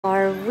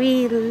Are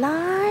we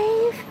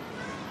live?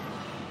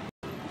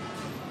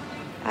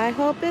 I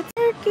hope it's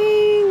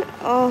working.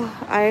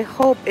 Oh, I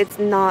hope it's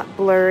not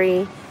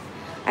blurry.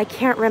 I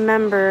can't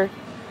remember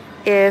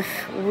if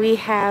we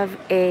have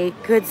a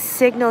good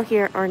signal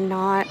here or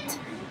not.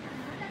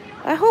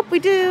 I hope we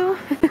do.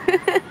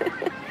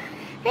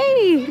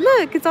 Hey,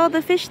 look, it's all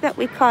the fish that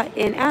we caught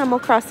in Animal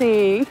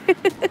Crossing.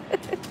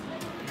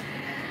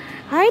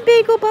 Hi,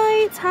 Bagel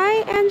Bites.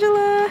 Hi,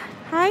 Angela.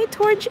 Hi,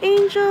 Torch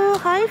Angel.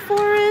 Hi,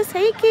 Forrest.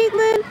 Hey,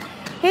 Caitlin.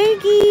 Hey,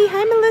 Gee.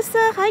 Hi,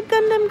 Melissa. Hi,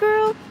 Gundam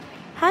Girl.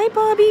 Hi,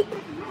 Bobby.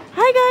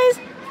 Hi, guys.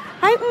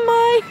 Hi,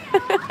 Umai.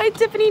 Hi,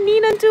 Tiffany,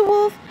 Nina, and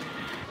Wolf.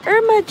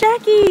 Irma,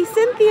 Jackie,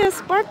 Cynthia,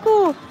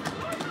 Sparkle.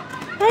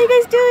 How you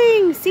guys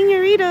doing?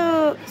 Senor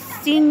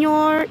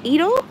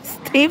Ito?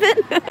 Steven?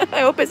 I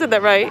hope I said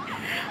that right.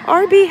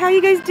 RB, how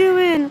you guys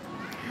doing?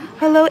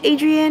 Hello,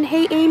 Adrian.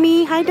 Hey,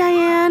 Amy. Hi,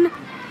 Diane.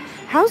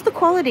 How's the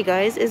quality,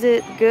 guys? Is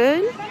it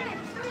good?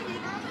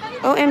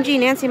 OMG,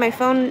 Nancy, my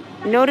phone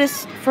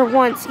noticed for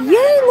once.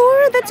 Yay,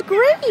 Laura, that's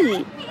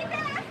great.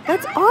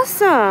 That's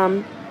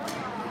awesome.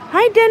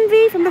 Hi,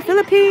 Denvi from the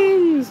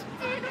Philippines.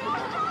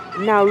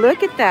 Now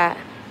look at that.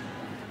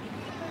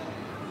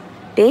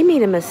 They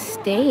made a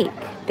mistake.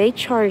 They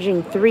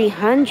charging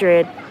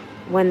 300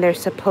 when they're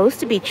supposed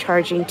to be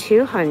charging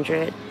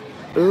 200.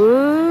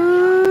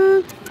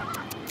 Ooh.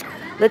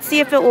 Let's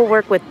see if it will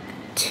work with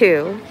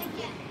 2.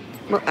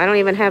 Well, I don't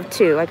even have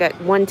 2. I got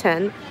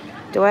 110.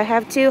 Do I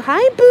have 2?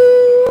 Hi,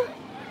 Boo.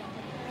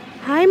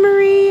 Hi,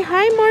 Marie.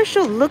 Hi,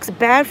 Marshall. Looks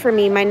bad for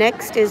me. My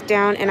next is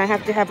down and I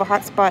have to have a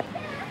hotspot.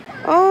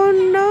 Oh,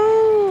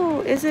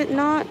 no. Is it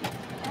not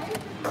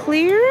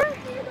clear?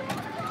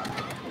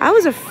 I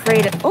was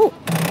afraid of... Oh,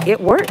 it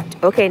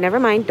worked. Okay, never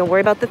mind. Don't worry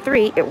about the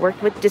 3. It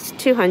worked with just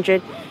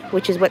 200,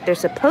 which is what they're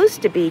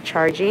supposed to be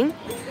charging.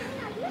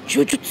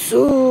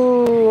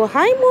 Jujutsu.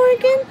 Hi,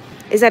 Morgan.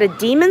 Is that a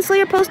Demon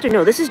Slayer poster?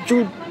 No, this is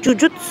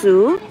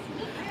Jujutsu.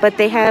 But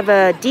they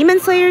have Demon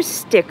Slayer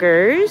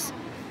stickers.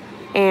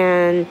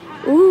 And,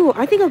 ooh,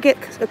 I think I'll get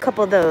a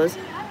couple of those.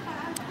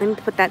 Let me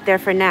put that there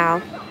for now.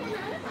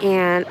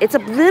 And it's a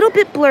little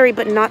bit blurry,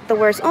 but not the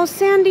worst. Oh,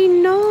 Sandy,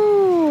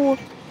 no.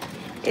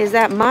 Is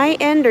that my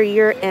end or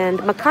your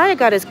end? Micaiah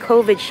got his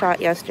COVID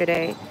shot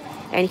yesterday.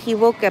 And he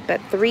woke up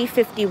at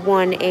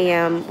 3:51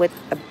 a.m. with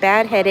a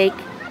bad headache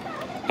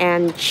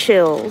and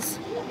chills.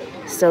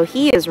 So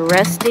he is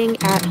resting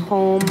at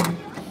home.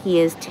 He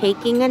is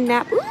taking a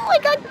nap. Ooh, I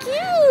got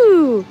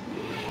Q!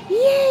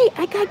 Yay,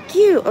 I got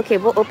Q. Okay,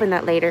 we'll open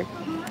that later.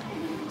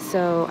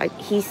 So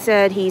he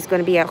said he's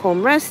going to be at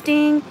home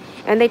resting.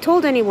 And they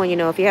told anyone, you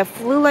know, if you have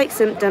flu-like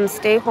symptoms,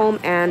 stay home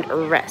and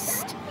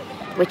rest.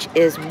 Which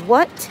is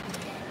what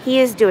he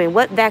is doing.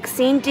 What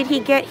vaccine did he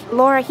get,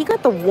 Laura? He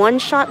got the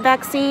one-shot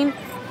vaccine.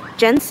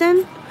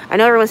 Jensen? I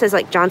know everyone says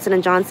like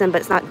Johnson & Johnson, but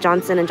it's not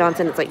Johnson &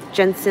 Johnson. It's like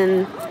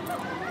Jensen.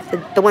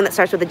 The one that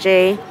starts with a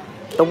J,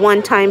 the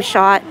one-time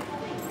shot.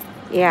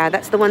 Yeah,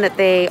 that's the one that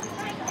they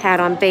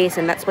had on base,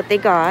 and that's what they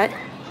got.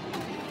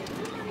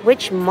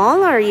 Which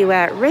mall are you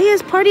at?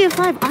 Reyes Party of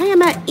 5. I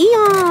am at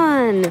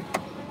Eon.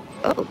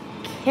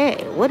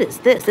 Okay, what is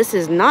this? This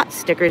is not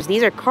stickers.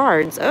 These are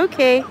cards.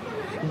 Okay.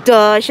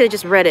 Duh, I should have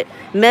just read it.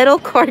 Metal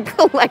card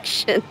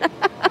collection.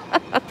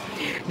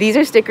 These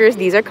are stickers.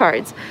 These are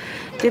cards.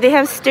 Do they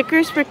have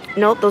stickers for...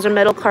 Nope, those are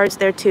metal cards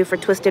there, too, for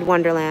Twisted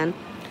Wonderland.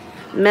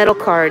 Metal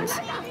cards.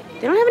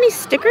 They don't have any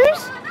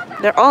stickers?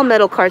 They're all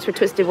metal cards for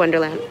Twisted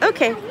Wonderland.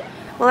 Okay.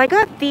 Well, I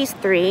got these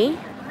 3.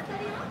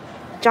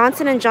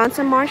 Johnson &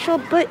 Johnson Marshall,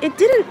 but it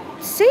didn't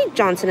say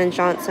Johnson &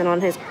 Johnson on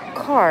his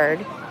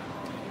card.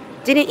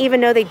 Didn't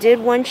even know they did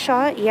one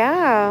shot.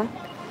 Yeah.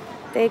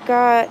 They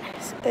got,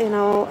 you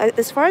know,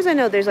 as far as I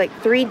know, there's like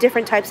 3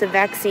 different types of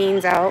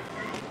vaccines out.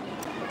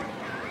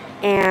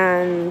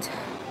 And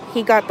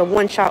he got the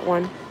one-shot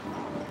one.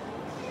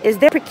 Is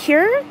there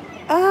Precure?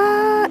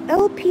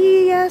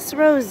 LPS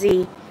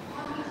Rosie.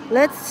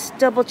 Let's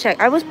double check.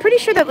 I was pretty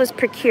sure that was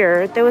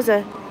Precure. There was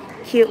a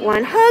cute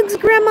one. Hugs,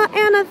 Grandma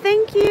Anna.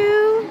 Thank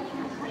you.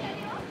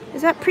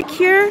 Is that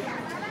Precure?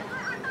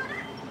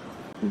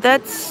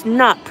 That's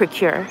not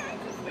Precure.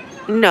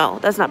 No,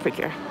 that's not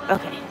Precure.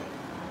 Okay.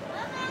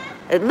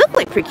 It looked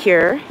like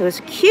Precure. It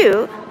was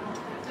cute.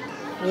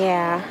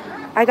 Yeah.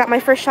 I got my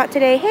first shot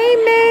today. Hey,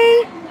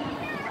 May.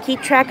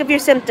 Keep track of your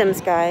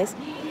symptoms, guys.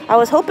 I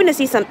was hoping to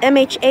see some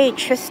MHA,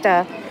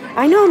 Trista.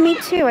 I know, me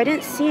too. I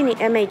didn't see any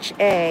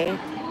MHA.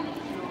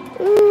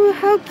 Ooh,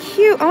 how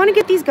cute. I want to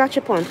get these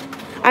gachapon.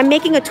 I'm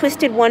making a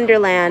Twisted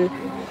Wonderland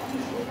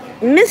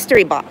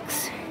mystery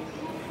box.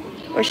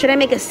 Or should I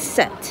make a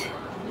set?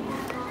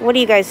 What do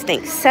you guys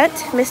think?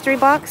 Set, mystery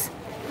box?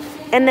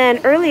 And then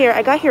earlier,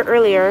 I got here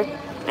earlier,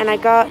 and I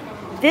got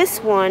this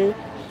one,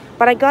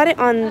 but I got it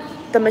on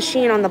the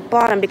machine on the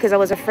bottom because I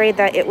was afraid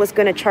that it was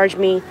going to charge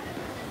me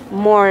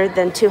more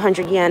than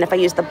 200 yen if I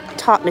used the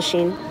top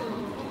machine.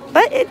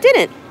 But it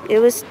didn't. It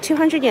was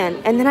 200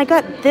 yen. And then I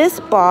got this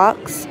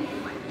box.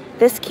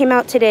 This came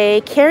out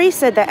today. Carrie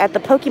said that at the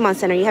Pokemon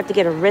Center you have to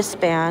get a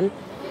wristband.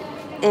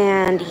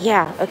 And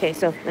yeah, okay,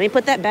 so let me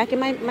put that back in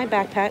my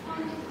backpack.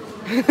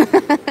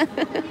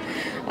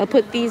 I'll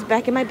put these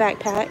back in my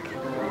backpack.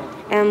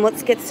 And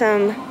let's get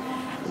some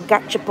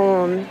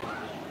gachapon.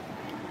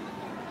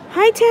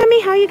 Hi,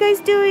 Tammy. How you guys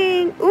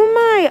doing? Oh,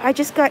 my. I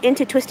just got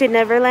into Twisted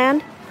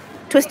Wonderland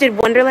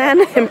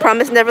and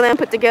Promised Neverland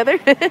put together.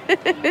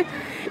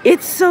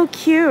 It's so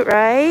cute,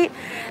 right?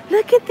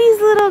 Look at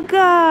these little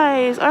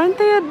guys. Aren't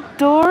they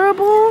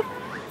adorable?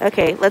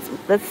 Okay,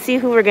 let's see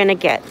who we're gonna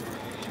get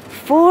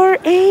for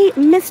a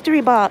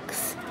mystery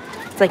box.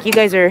 It's like you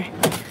guys are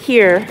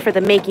here for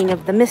the making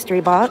of the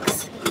mystery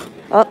box.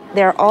 Oh,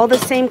 they're all the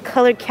same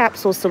colored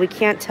capsules, so we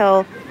can't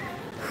tell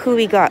who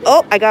we got.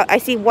 Oh, I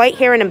see white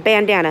hair and a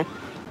bandana.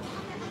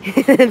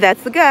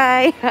 That's the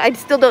guy. I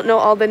still don't know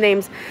all the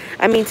names.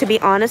 I mean, to be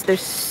honest,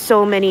 there's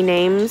so many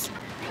names.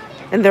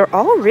 And they're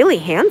all really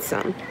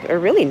handsome. They're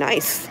really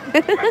nice.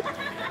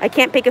 I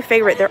can't pick a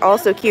favorite. They're all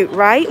so cute.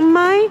 Right,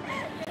 Mai?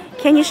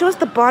 Can you show us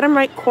the bottom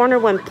right corner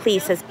one,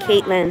 please? Says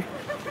Caitlin.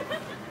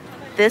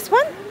 This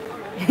one?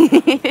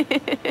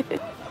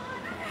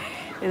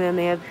 And then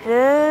they have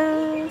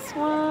this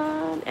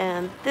one.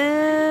 And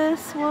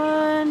this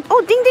one.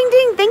 Oh, ding, ding,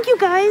 ding. Thank you,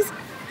 guys.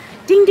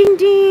 Ding, ding,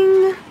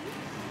 ding.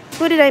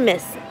 Who did I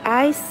miss?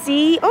 I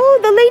see. Oh,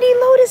 the Lady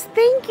Lotus.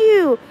 Thank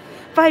you.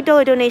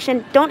 $5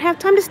 donation. Don't have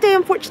time to stay,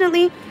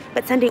 unfortunately,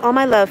 but sending all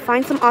my love.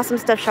 Find some awesome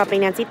stuff shopping,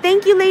 Nancy.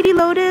 Thank you, Lady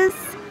Lotus.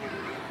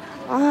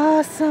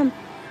 Awesome.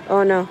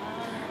 Oh, no.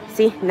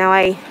 See, now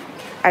I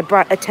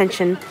brought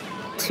attention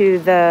to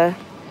the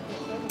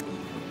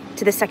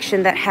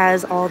section that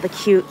has all the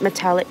cute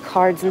metallic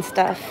cards and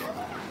stuff.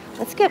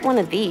 Let's get one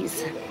of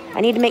these.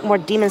 I need to make more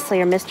Demon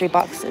Slayer mystery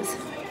boxes.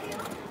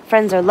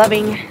 Friends are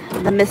loving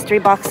the mystery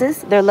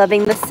boxes. They're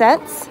loving the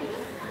sets.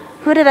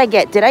 Who did I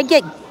get? Did I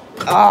get...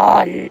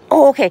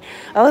 Oh, okay.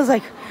 I was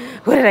like,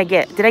 what did I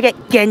get? Did I get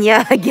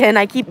Genya again?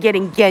 I keep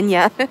getting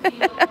Genya.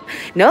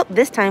 Nope,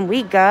 this time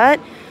we got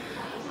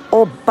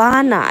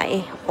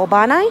Obanai.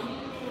 Obanai?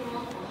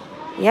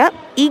 Yep,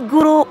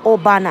 Iguro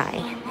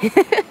Obanai.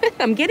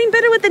 I'm getting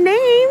better with the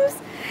names.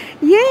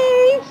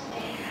 Yay.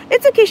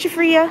 It's okay,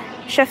 Shafrira.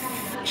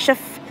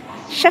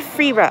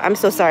 I'm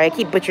so sorry. I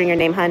keep butchering your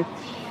name, hun.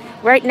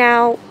 Right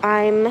now,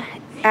 I'm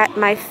at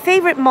my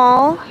favorite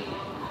mall.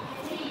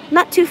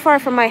 Not too far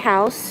from my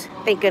house.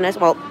 Thank goodness.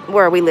 Well,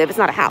 where we live, it's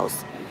not a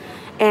house.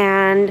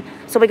 And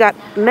so we got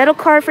metal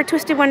card for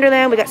Twisted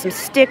Wonderland. We got some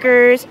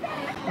stickers.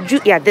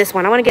 Yeah, this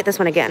one. I want to get this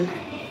one again.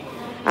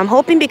 I'm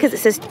hoping because it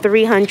says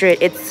 300,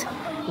 it's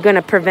going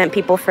to prevent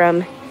people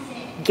from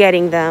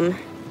getting them.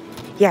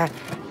 Yeah,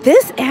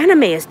 this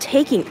anime is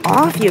taking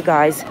off, you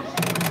guys.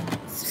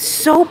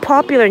 So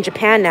popular in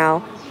Japan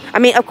now. I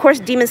mean, of course,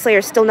 Demon Slayer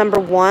is still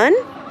 #1.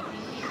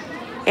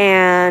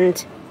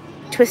 And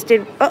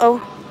Twisted...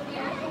 Uh-oh.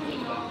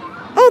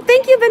 Oh,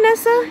 thank you,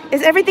 Vanessa.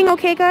 Is everything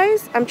okay,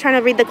 guys? I'm trying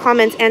to read the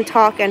comments and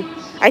talk, and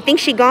I think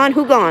she gone.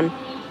 Who gone?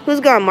 Who's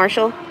gone,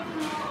 Marshall?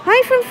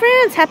 Hi from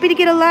France. Happy to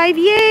get a live.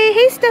 Yay.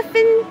 Hey,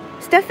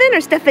 Stefan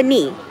or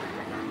Stephanie?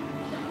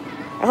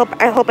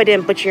 I hope I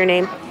didn't butcher your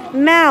name.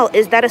 Mal,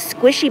 is that a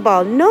squishy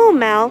ball? No,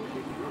 Mal.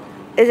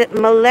 Is it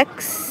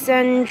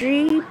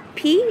Malexandri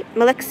P?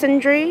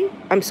 Malexandri?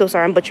 I'm so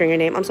sorry. I'm butchering your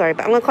name. I'm sorry,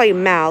 but I'm going to call you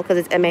Mal because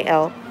it's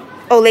M-A-L.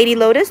 Oh, Lady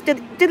Lotus? Did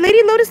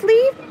Lady Lotus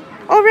leave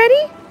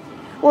already?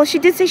 Well, she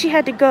did say she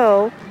had to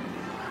go.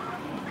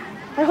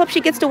 I hope she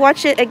gets to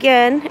watch it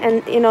again,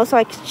 and you know,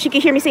 so she can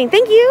hear me saying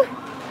thank you.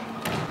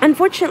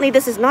 Unfortunately,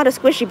 this is not a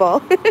squishy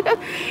ball.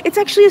 It's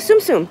actually a Tsum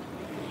Tsum.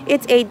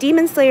 It's a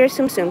Demon Slayer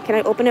Tsum Tsum. Can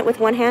I open it with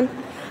one hand?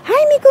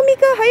 Hi,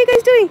 Mika. How you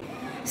guys doing?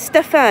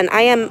 Stefan.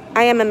 I am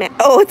a man.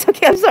 Oh, it's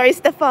okay. I'm sorry,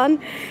 Stefan,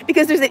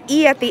 because there's an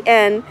E at the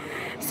end.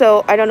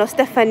 So I don't know,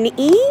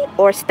 Stephanie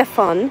or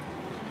Stefan.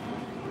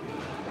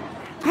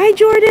 Hi,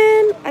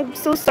 Jordan. I'm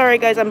so sorry,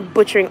 guys. I'm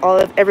butchering all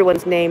of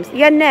everyone's names.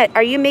 Yanette,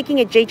 are you making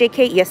a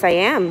JJK? Yes, I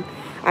am.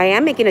 I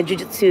am making a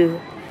Jujutsu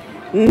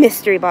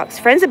mystery box.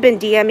 Friends have been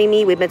DMing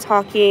me. We've been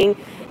talking.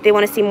 They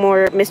want to see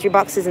more mystery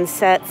boxes and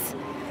sets.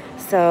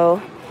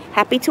 So,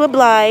 happy to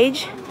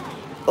oblige.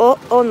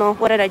 Oh no.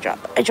 What did I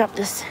drop? I dropped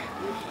this.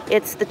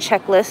 It's the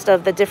checklist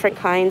of the different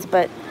kinds,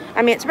 but,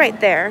 I mean, it's right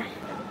there.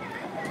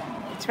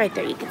 It's right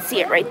there. You can see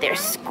it right there.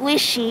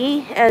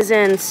 Squishy, as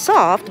in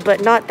soft,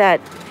 but not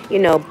that, you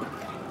know,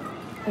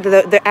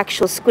 the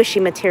actual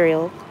squishy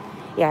material.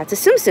 Yeah, it's a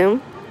Tsum Tsum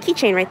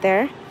keychain right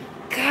there.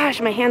 Gosh,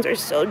 my hands are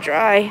so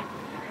dry.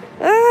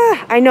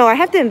 I know, I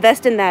have to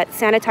invest in that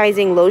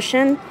sanitizing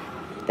lotion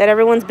that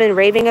everyone's been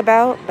raving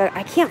about, but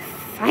I can't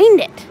find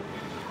it.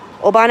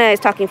 Obana is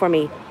talking for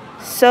me.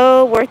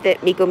 So worth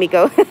it,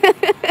 Miko.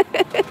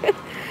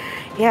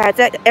 Yeah, it's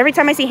every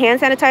time I see hand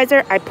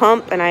sanitizer, I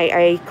pump and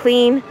I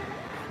clean.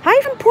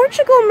 Hi from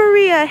Portugal,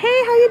 Maria.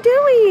 Hey, how you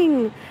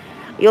doing?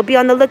 You'll be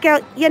on the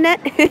lookout,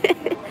 Yanette.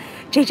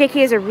 JJK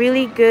is a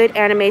really good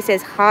anime,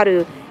 says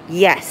Haru.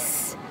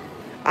 Yes,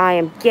 I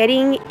am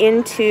getting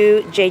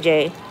into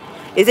JJ.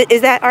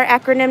 Is that our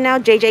acronym now,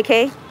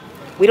 JJK?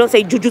 We don't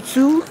say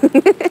Jujutsu.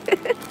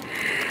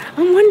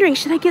 I'm wondering,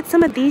 should I get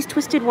some of these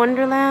Twisted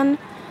Wonderland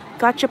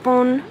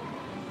gachapon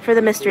for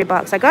the mystery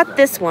box? I got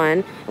this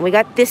one, and we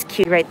got this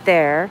cute right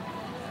there.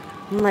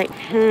 I'm like,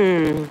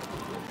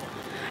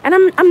 And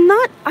I'm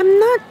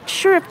not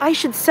sure if I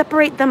should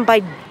separate them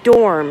by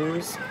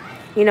dorms.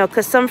 You know,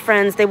 because some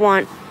friends, they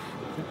want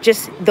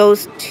just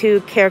those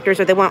two characters,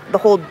 or they want the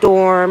whole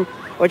dorm,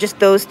 or just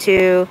those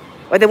two,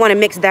 or they want to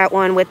mix that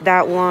one with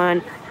that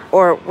one,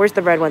 or where's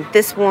the red one?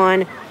 This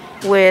one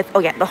with, oh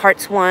yeah, the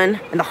hearts one,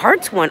 and the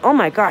hearts one. Oh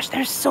my gosh,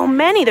 there's so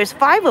many. There's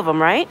 5 of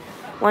them, right?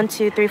 1,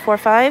 2, 3, 4,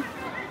 5.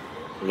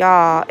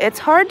 Yeah, it's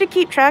hard to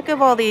keep track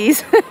of all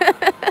these.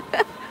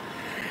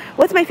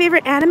 What's my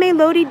favorite anime?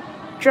 Lodi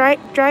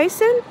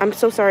Dryson? I'm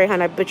so sorry,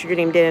 hon, I butchered your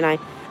name, didn't I?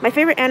 My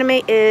favorite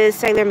anime is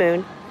Sailor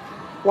Moon.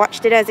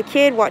 Watched it as a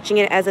kid, watching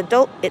it as an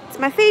adult. It's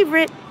my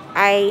favorite.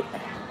 I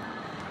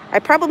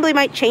probably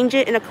might change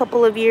it in a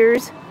couple of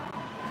years,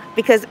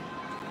 because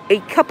a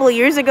couple of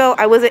years ago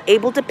I wasn't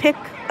able to pick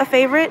a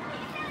favorite,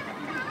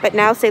 but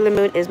now Sailor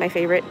Moon is my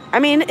favorite. I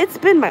mean, it's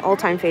been my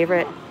all-time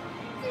favorite.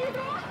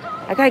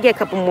 I gotta get a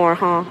couple more,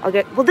 huh?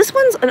 Well, this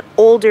one's an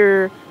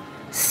older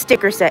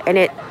sticker set, and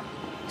it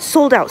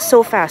sold out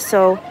so fast.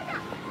 So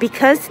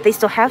because they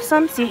still have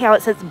some, see how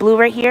it says blue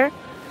right here?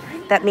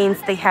 That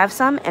means they have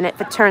some, and if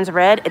it turns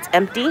red, it's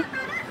empty.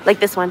 Like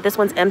this one. This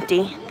one's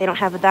empty. They don't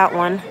have that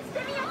one.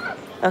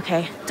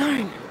 Okay.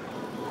 Darn.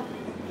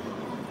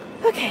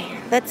 Okay,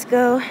 let's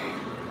go.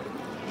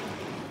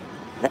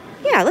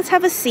 Yeah, let's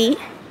have a seat.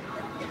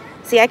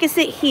 See, I can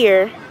sit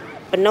here,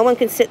 but no one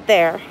can sit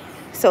there.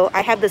 So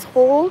I have this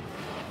whole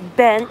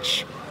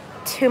bench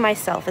to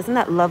myself. Isn't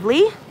that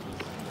lovely?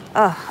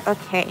 Oh,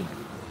 okay.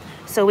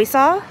 So we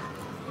saw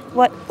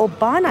what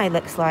Obanai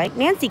looks like.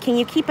 Nancy, can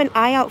you keep an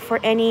eye out for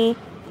any?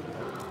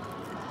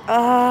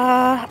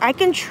 I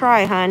can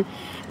try, hon.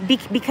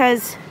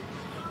 Because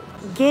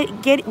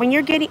when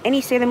you're getting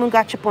any Sailor Moon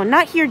Gachapon,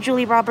 not here,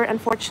 Julie Robert,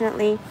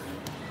 unfortunately.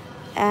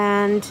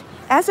 And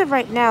as of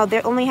right now,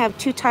 they only have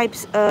 2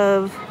 types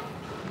of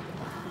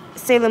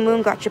Sailor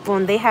Moon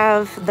Gachapon. They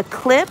have the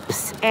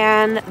Clips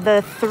and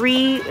the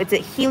 3, it's a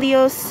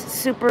Helios,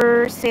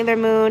 Super Sailor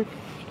Moon,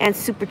 and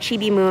Super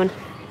Chibi Moon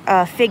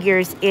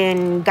figures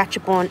in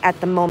Gachapon at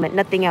the moment.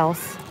 Nothing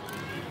else.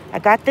 I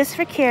got this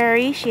for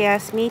Carrie. She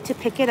asked me to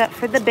pick it up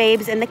for the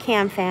babes in the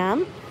Cam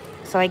Fam.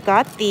 So I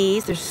got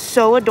these. They're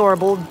so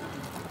adorable.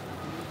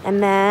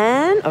 And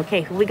then,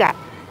 okay, who we got?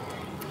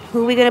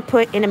 Who are we going to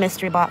put in a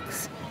mystery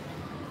box?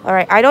 All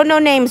right, I don't know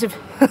names,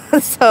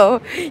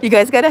 so you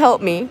guys got to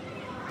help me.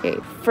 Okay,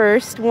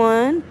 first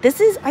one. This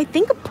is, I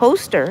think, a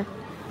poster.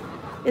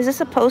 Is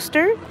this a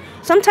poster?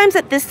 Sometimes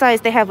at this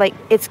size, they have, like,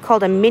 it's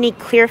called a mini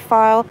clear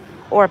file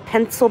or a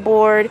pencil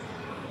board.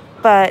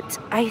 But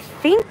I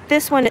think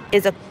this one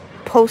is a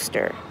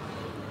poster.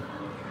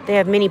 They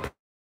have mini.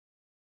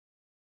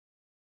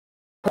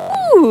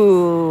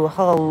 Ooh,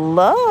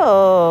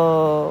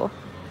 hello.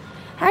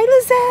 Hi,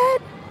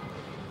 Lizette.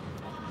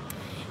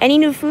 Any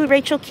new food,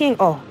 Rachel King?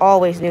 Oh,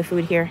 always new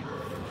food here.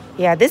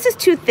 Yeah, this is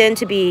too thin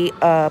to be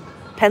a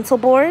pencil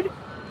board.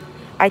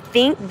 I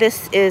think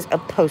this is a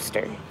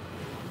poster.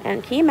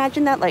 And can you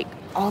imagine that? Like,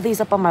 all these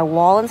up on my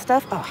wall and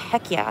stuff? Oh,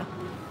 heck yeah.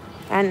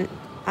 And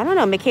I don't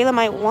know, Michaela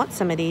might want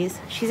some of these.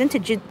 She's into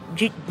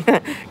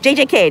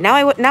JJK. Now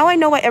I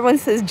know why everyone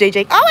says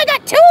JJ. Oh, I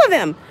got 2 of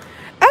them.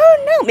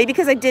 Oh, no. Maybe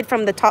because I did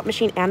from the top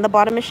machine and the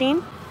bottom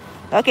machine.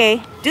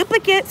 Okay,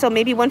 duplicate. So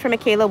maybe one for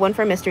Michaela, one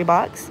for mystery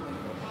box.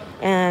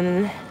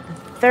 And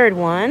third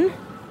one.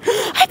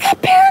 I got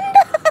Panda.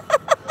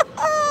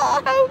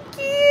 Oh, how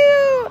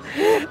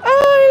cute.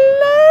 Oh,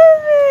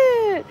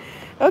 I love it.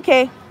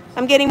 Okay,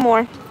 I'm getting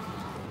more.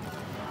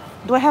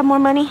 Do I have more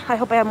money? I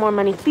hope I have more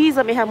money. Please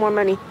let me have more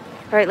money.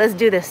 All right, let's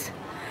do this.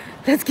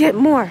 Let's get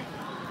more.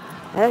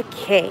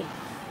 Okay.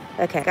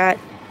 Okay, got.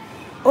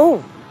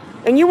 Oh,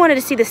 and you wanted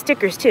to see the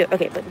stickers too.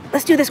 Okay, but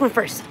let's do this one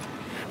first.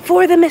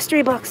 For the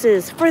mystery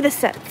boxes, for the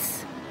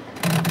sets.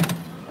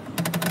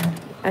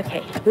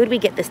 Okay, who'd we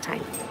get this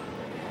time?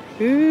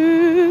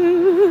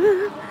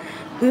 Ooh,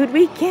 who'd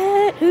we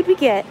get? Who'd we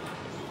get?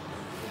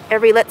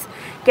 Let's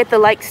get the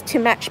likes to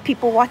match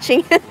people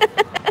watching.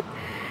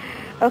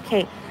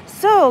 Okay.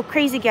 So,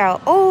 Crazy Gal,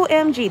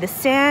 OMG, the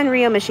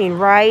Sanrio machine,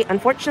 right?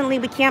 Unfortunately,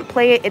 we can't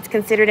play it. It's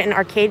considered an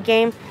arcade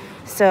game.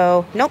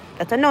 So, nope,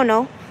 that's a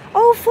no-no.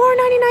 Oh,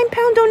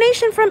 £4.99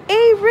 donation from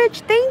A.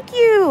 Rich. Thank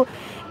you.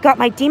 Got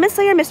my Demon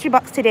Slayer mystery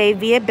box today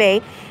via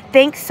Bay.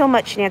 Thanks so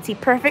much, Nancy.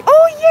 Perfect.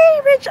 Oh,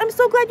 yay, Rich. I'm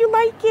so glad you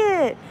like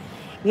it.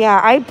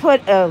 Yeah, I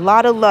put a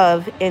lot of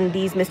love in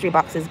these mystery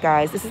boxes,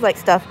 guys. This is like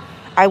stuff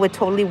I would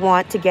totally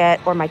want to get,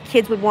 or my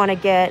kids would want to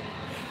get.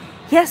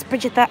 Yes,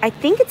 Brigitta, I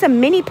think it's a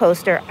mini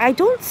poster. I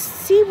don't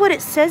see what it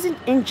says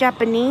in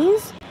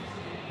Japanese.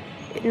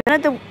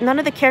 None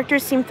of the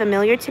characters seem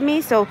familiar to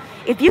me. So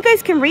if you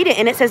guys can read it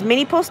and it says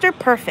mini poster,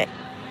 perfect.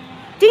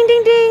 Ding,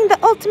 ding, ding, the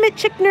ultimate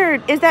chick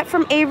nerd. Is that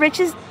from A.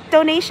 Rich's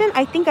donation?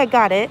 I think I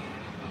got it.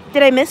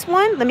 Did I miss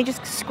one? Let me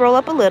just scroll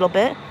up a little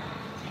bit.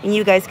 And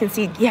you guys can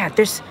see, yeah,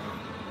 there's,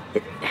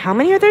 how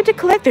many are there to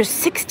collect? There's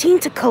 16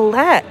 to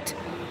collect.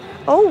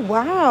 Oh,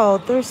 wow.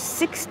 There's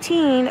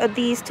 16 of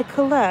these to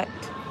collect.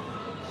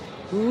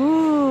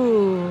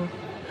 Ooh.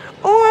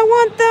 Oh, I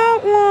want that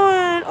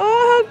one.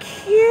 Oh, how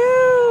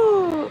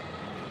cute.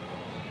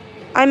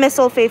 I miss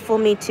Old Faithful,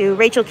 me too.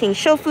 Rachel King,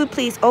 show food,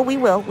 please. Oh, we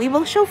will. We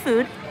will show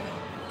food.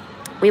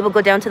 We will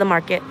go down to the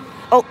market.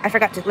 Oh, I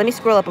forgot to. Let me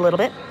scroll up a little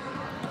bit.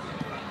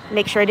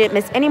 Make sure I didn't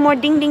miss any more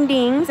ding ding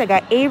dings. I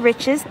got A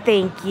Riches,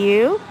 thank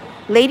you.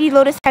 Lady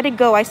Lotus had to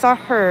go. I saw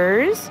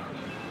hers.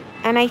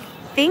 And I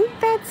think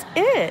that's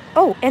it.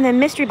 Oh, and then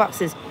mystery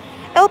boxes.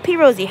 LP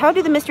Rosie, how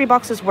do the mystery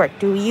boxes work?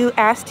 Do you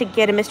ask to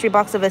get a mystery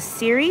box of a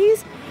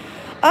series?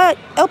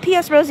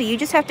 LPS Rosie, you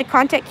just have to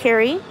contact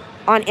Carrie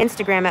on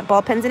Instagram at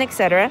ballpens and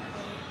etc.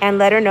 and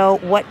let her know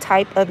what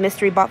type of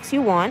mystery box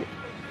you want.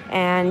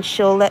 And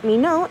she'll let me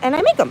know and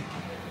I make them.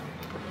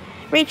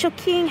 Rachel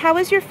King, how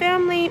is your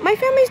family? My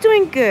family's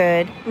doing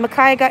good.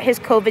 Makai got his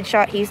COVID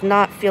shot. He's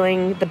not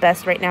feeling the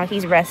best right now.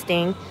 He's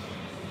resting.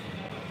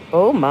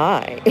 Oh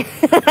my.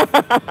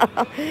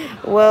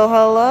 Well,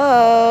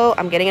 hello.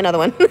 I'm getting another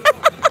one.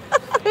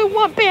 I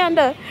want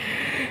Panda.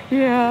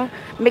 Yeah.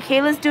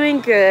 Michaela's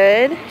doing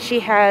good. She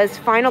has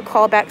final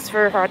callbacks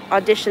for her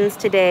auditions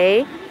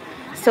today.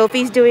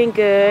 Sophie's doing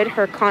good.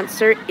 Her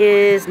concert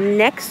is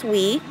next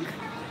week.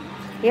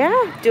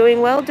 Yeah,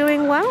 doing well,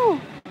 doing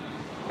well.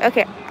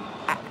 Okay.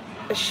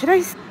 Should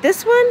I,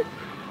 this one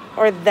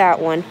or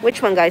that one?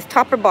 Which one, guys?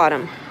 Top or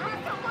bottom?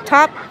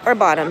 Top or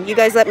bottom? You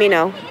guys let me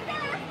know.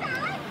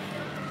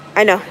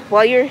 I know.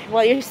 While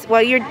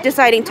you're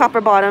deciding top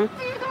or bottom,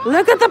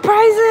 look at the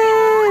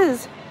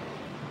prizes.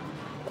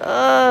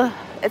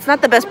 It's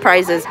not the best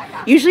prizes.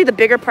 Usually the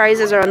bigger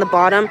prizes are on the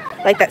bottom,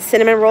 like that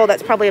cinnamon roll.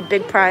 That's probably a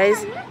big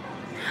prize.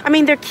 I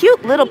mean, they're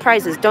cute little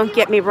prizes. Don't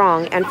get me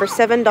wrong. And for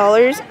 $7,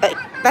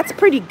 that's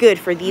pretty good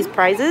for these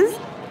prizes.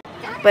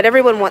 But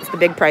everyone wants the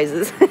big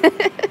prizes.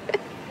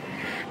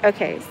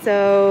 Okay,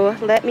 so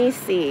let me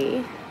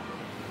see.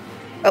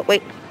 Oh,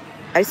 wait.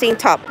 I've seen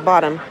top,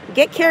 bottom.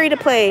 Get Carrie to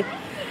play.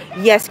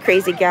 Yes,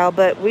 Crazy Gal,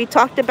 but we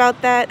talked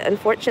about that.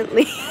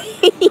 Unfortunately,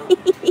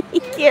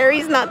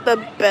 Carrie's not the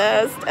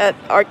best at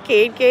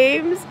arcade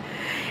games.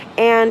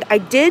 And I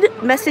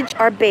did message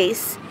our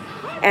base,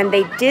 and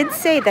they did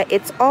say that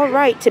it's all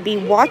right to be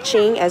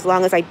watching as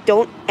long as I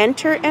don't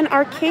enter an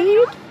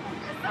arcade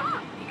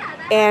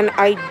and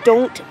I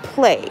don't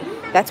play.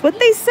 That's what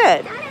they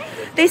said.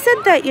 They said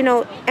that, you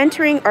know,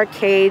 entering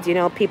arcades, you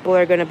know, people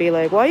are going to be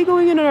like, why are you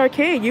going in an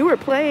arcade? You were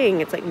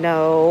playing. It's like,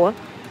 no.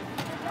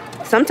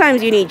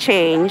 Sometimes you need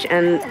change,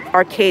 and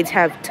arcades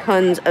have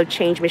tons of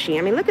change machine.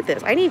 I mean, look at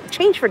this. I need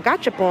change for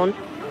Gachapon,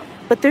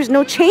 but there's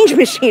no change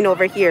machine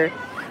over here.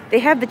 They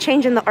have the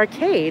change in the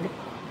arcade.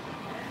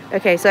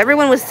 Okay, so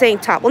everyone was saying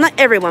top. Well, not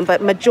everyone,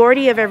 but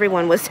majority of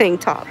everyone was saying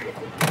top.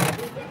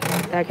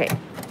 Okay.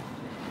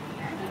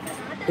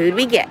 Who'd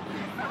we get?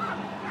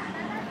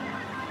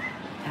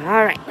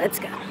 All right, let's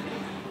go.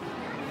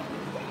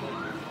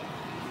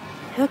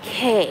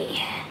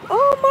 Okay.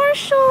 Oh,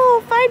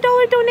 Marshall,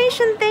 $5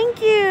 donation,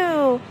 thank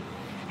you.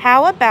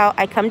 How about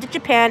I come to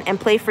Japan and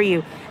play for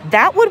you?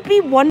 That would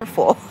be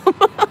wonderful.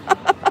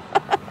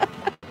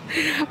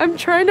 I'm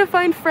trying to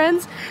find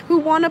friends who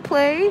want to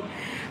play,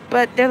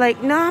 but they're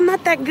like, no, I'm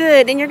not that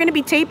good. And you're going to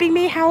be taping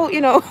me? How,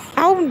 you know,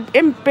 how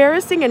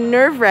embarrassing and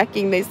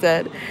nerve-wracking, they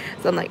said.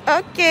 So I'm like,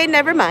 okay,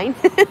 never mind.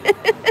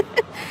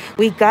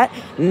 We got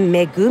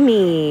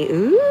Megumi.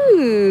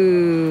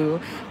 Ooh.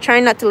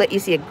 Trying not to let you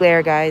see a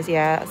glare, guys.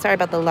 Yeah, sorry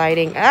about the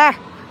lighting. Ah,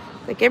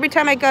 like every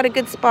time I got a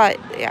good spot.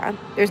 Yeah,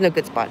 there's no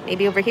good spot.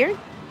 Maybe over here?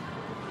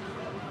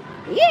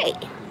 Yay.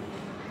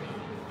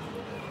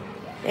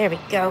 There we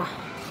go.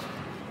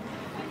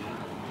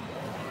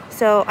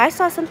 So I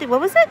saw something.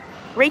 What was it?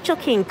 Rachel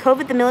King.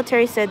 COVID, the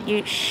military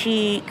said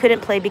she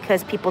couldn't play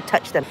because people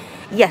touched them.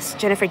 Yes,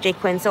 Jennifer J.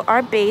 Quinn. So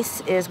our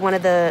base is one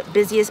of the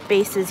busiest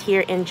bases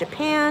here in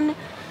Japan.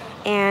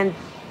 And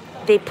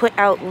they put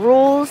out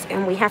rules,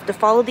 and we have to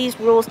follow these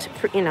rules to,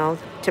 you know,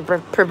 to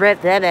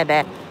prevent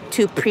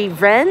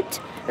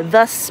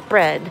the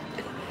spread.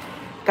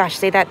 Gosh,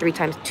 say that 3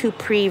 times. To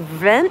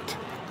prevent,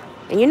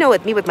 and you know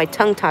with me with my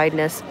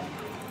tongue-tiedness,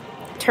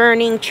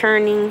 turning,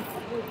 churning,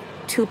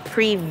 to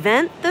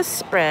prevent the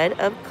spread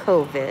of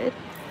COVID,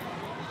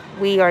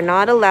 we are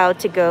not allowed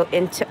to go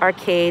into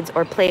arcades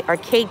or play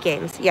arcade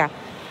games. Yeah,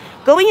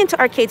 going into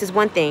arcades is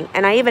one thing,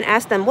 and I even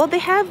asked them, well, they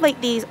have like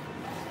these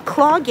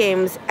claw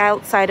games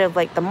outside of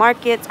like the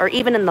markets or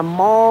even in the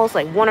malls,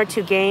 like 1 or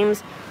 2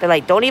 games. They're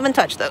like, don't even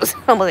touch those.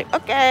 I'm like,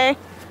 okay.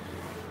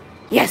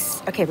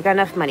 Yes. Okay, we got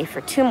enough money for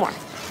 2 more.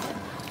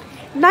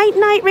 Night,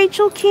 night,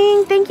 Rachel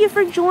King. Thank you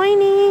for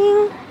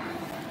joining.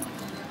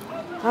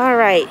 All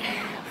right.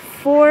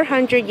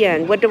 400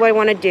 yen. What do I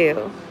want to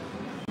do?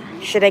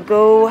 Should I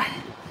go?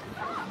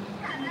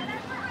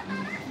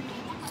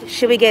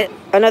 Should we get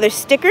another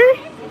sticker?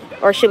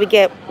 Or should we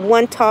get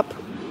 1 top,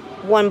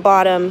 1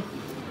 bottom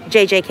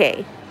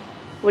JJK?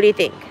 What do you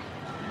think?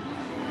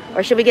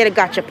 Or should we get a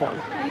gachapon?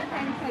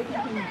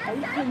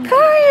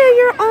 Kaya,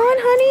 you're on,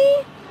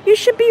 honey. You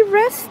should be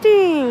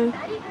resting.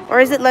 Or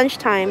is it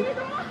lunchtime?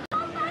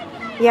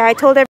 Yeah, I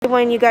told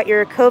everyone you got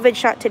your COVID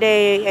shot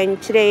today,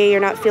 and today you're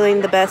not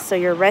feeling the best, so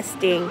you're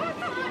resting.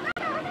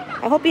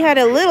 I hope you had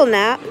a little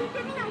nap.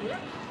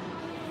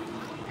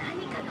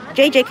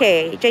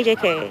 JJK,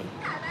 JJK.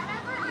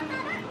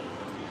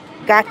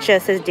 Gotcha,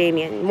 says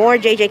Damien. More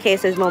JJK,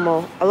 says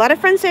Momo. A lot of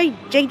friends say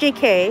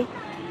JJK.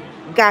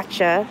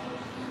 Gotcha.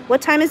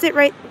 What time is it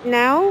right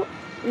now?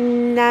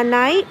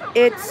 Night.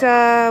 It's,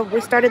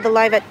 we started the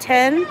live at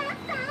 10.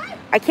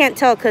 I can't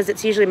tell because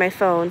it's usually my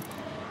phone.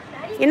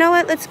 You know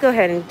what? Let's go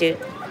ahead and do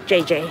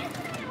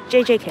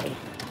JJK.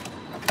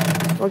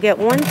 We'll get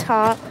one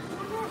top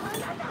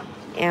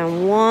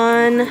and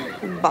one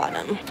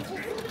bottom.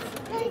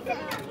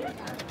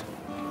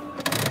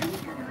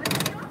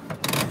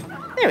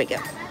 There we go.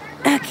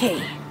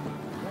 Okay.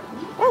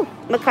 Oh,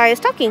 Makai is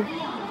talking.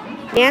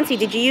 Nancy,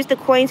 did you use the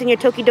coins in your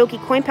Tokidoki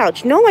coin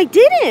pouch? No, I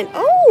didn't.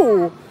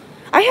 Oh,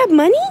 I have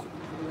money?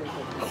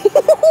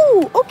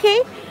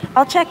 Okay.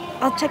 I'll check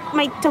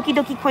my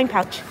Tokidoki coin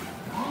pouch.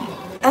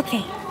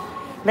 Okay.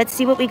 Let's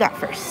see what we got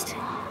first.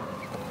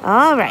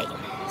 All right.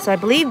 So I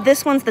believe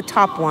this one's the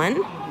top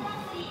one.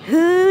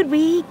 Who'd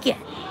we get?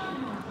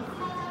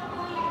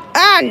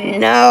 Ah,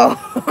 no.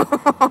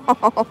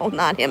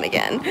 Not him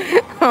again.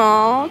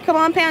 Oh, come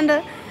on,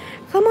 Panda.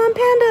 Come on,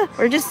 Panda.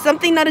 Or just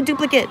something not a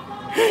duplicate.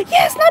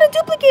 Yes, not a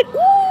duplicate.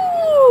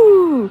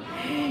 Ooh.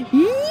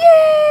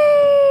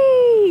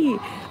 Yay.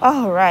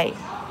 All right.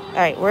 All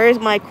right, where's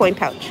my coin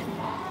pouch?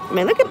 I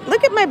mean,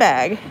 look at my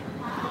bag.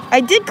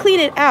 I did clean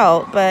it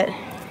out, but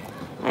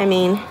I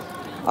mean,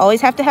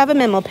 always have to have a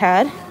memo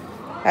pad.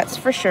 That's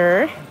for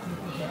sure.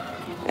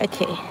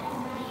 Okay.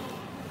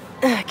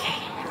 Okay.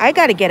 I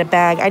gotta get a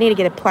bag. I need to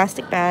get a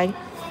plastic bag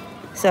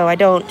so I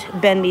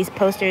don't bend these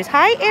posters.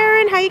 Hi,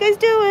 Aaron. How you guys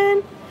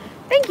doing?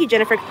 Thank you,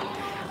 Jennifer.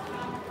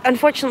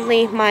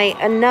 Unfortunately, my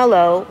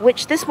Anello,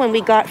 which this one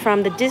we got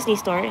from the Disney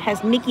store, it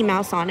has Mickey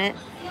Mouse on it.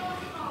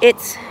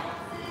 It's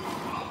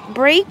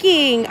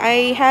breaking.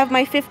 I have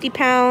my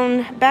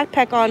 50-pound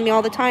backpack on me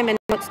all the time and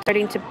it's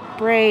starting to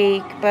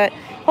break. But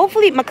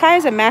hopefully, Makai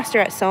is a master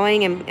at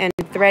sewing and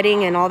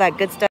threading and all that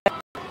good stuff.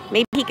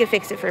 Maybe he could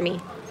fix it for me.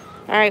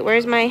 All right,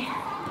 where's my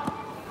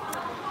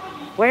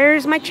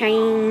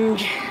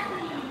change?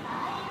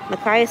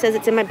 Makai says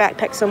it's in my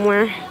backpack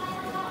somewhere.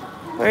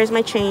 Where's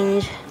my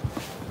change?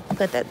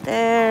 Put that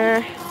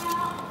there.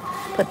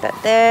 Put that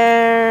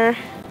there.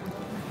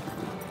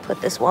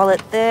 Put this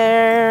wallet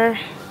there.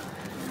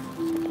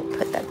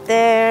 Put that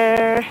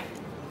there.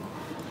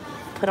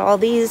 Put all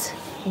these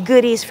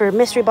goodies for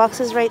mystery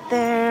boxes right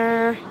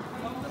there.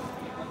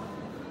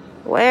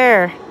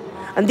 Where?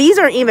 And these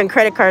aren't even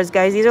credit cards,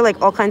 guys. These are like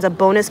all kinds of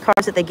bonus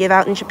cards that they give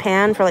out in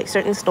Japan for like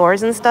certain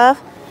stores and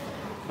stuff.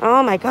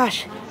 Oh my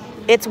gosh.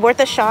 It's worth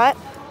a shot.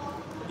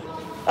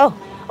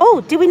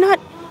 Oh, did we not?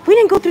 We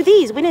didn't go through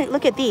these. We didn't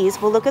look at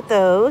these. We'll look at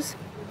those.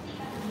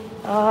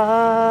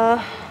 Honey,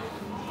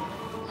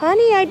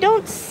 I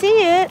don't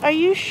see it. Are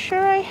you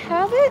sure I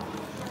have it?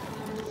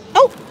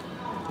 Oh!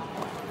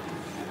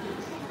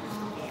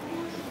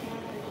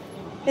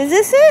 Is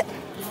this it?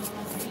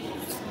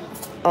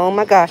 Oh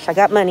my gosh, I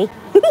got money.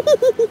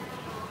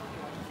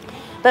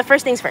 But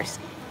first things first.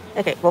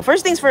 Okay, well,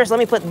 first things first, let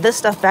me put this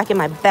stuff back in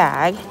my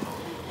bag.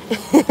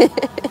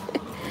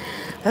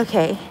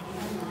 Okay,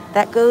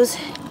 that goes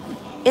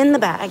in the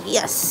bag,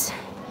 yes.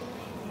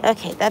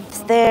 Okay, that's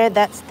there,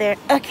 that's there.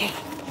 Okay.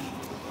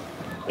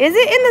 Is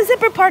it in the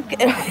zipper part?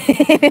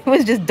 It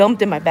was just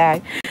dumped in my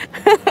bag.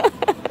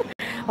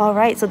 All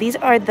right, so these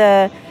are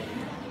the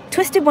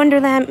Twisted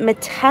Wonderland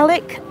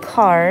metallic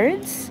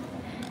cards.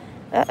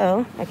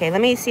 Uh-oh. Okay,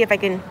 let me see if I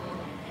can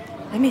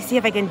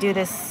do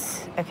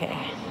this. Okay.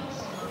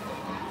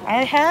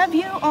 I have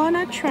you on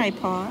a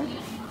tripod.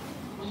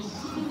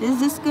 Is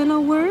this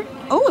gonna work?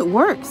 Oh, it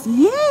works.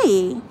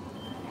 Yay!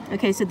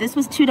 Okay, so this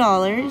was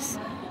 $2,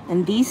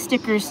 and these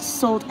stickers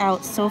sold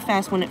out so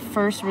fast when it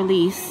first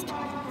released.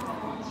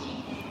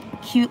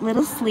 Cute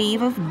little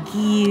sleeve of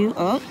Gyu.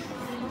 Oh,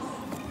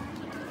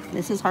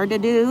 this is hard to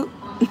do.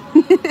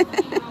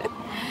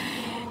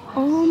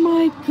 Oh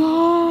my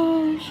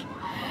gosh.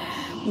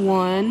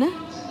 1,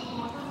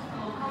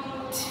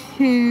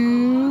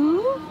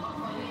 2,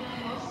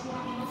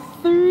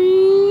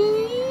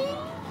 3,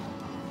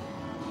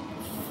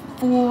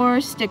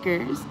 4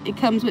 stickers. It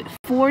comes with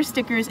 4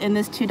 stickers in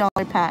this $2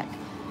 pack.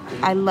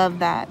 I love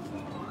that.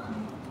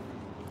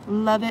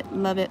 Love it,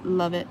 love it,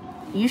 love it.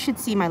 You should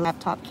see my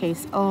laptop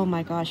case. Oh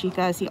my gosh, you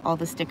guys see all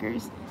the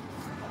stickers.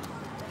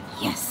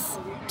 Yes,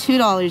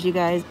 $2, you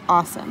guys.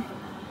 Awesome.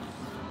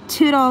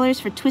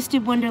 $2 for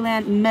Twisted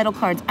Wonderland metal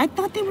cards. I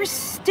thought they were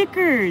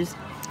stickers.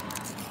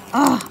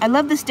 Oh, I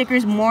love the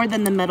stickers more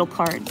than the metal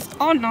cards.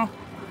 Oh no.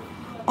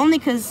 Only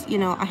because, you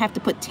know, I have to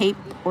put tape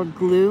or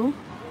glue.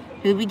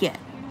 Who'd we get?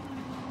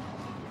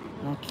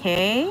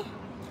 Okay.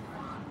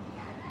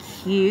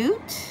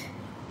 Cute.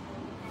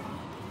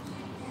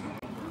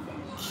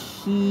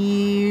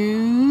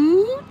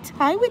 Cute.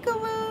 Hi,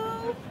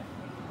 Wickaroo.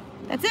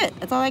 That's it.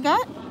 That's all I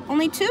got?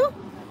 Only 2?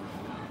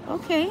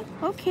 Okay,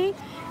 okay.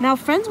 Now,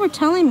 friends were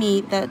telling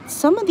me that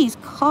some of these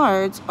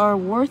cards are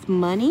worth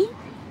money.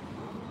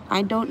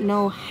 I don't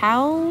know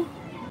how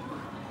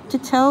to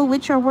tell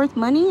which are worth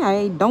money.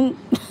 I don't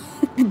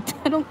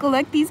I don't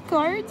collect these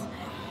cards.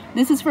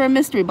 This is for a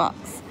mystery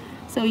box.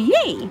 So,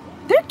 yay.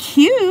 They're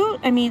cute.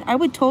 I mean, I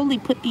would totally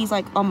put these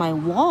like on my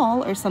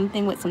wall or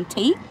something with some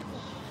tape.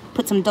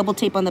 Put some double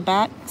tape on the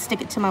back,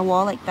 stick it to my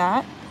wall like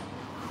that.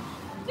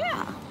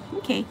 Yeah,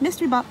 okay,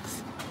 mystery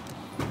box.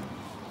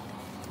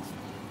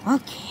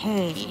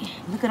 Okay,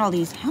 look at all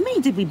these. How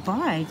many did we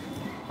buy?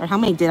 Or how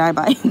many did I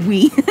buy?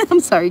 I'm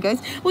sorry,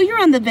 guys. Well,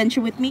 you're on the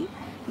venture with me.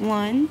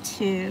 1,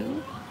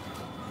 2,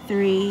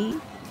 3,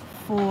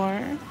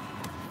 4,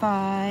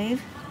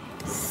 5,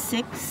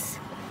 6,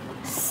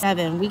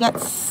 7. We got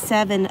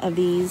 7 of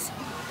these.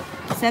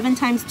 7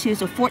 times 2,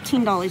 so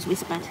 $14 we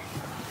spent.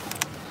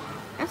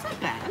 That's not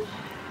bad.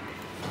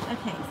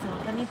 Okay, so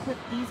let me put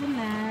these in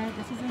there.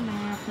 This is in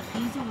there. Put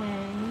these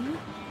away.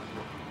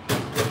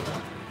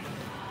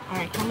 All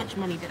right, how much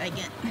money did I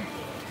get?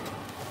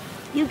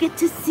 You get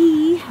to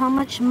see how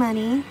much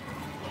money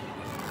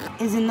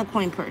is in the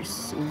coin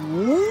purse.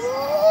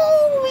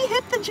 Whoa, we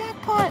hit the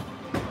jackpot.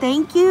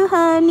 Thank you,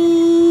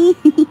 honey.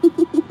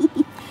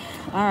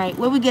 All right,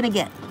 what are we gonna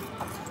get?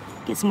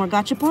 Get some more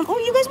gachapon. Oh,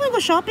 you guys wanna go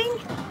shopping?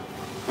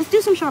 Let's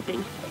do some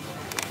shopping.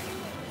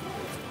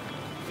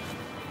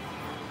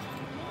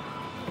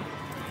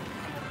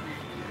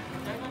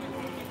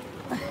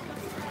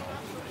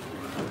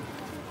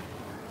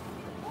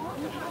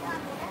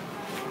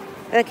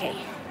 Okay.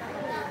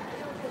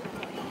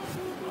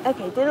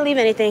 Okay, didn't leave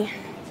anything.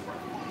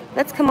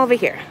 Let's come over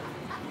here.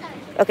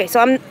 Okay, so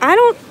I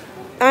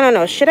don't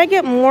know. Should I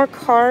get more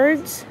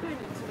cards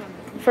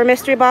for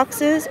mystery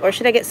boxes or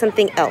should I get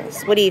something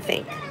else? What do you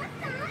think?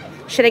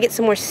 Should I get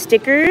some more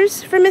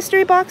stickers for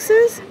mystery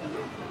boxes?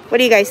 What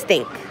do you guys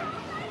think?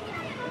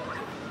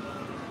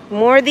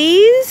 More of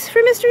these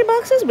for mystery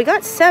boxes? We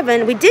got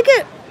 7. We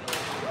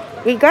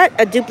got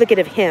a duplicate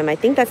of him. I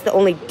think that's the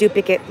only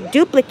duplicate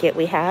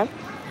we have.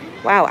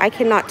 Wow, I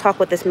cannot talk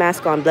with this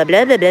mask on. Blah,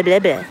 blah, blah, blah, blah,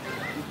 blah.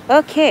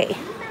 Okay.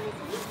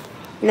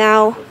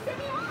 Now,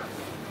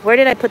 where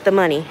did I put the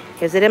money?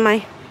 Is it in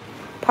my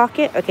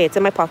pocket? Okay, it's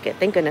in my pocket.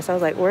 Thank goodness. I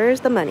was like,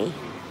 where's the money?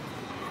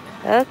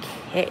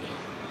 Okay.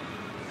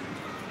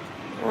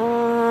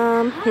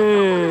 Oh,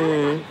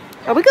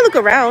 we can look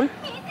around.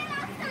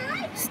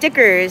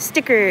 Stickers,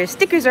 stickers.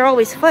 Stickers are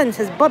always fun,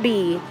 says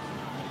Bobby.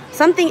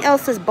 Something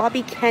else says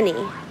Bobby Kenny.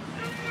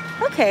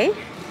 Okay.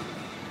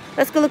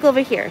 Let's go look over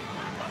here.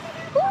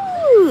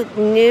 Ooh,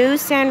 new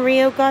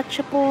Sanrio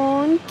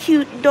gachapon.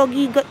 Cute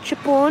doggy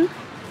gachapon.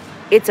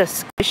 It's a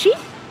squishy.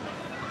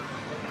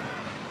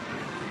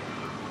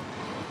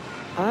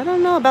 I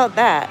don't know about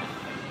that.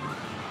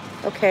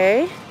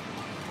 Okay.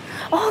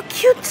 Oh,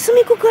 cute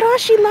Sumiko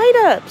Gurashi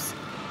light-ups.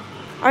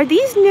 Are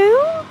these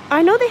new?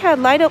 I know they had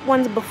light-up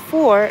ones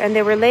before and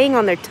they were laying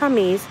on their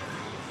tummies.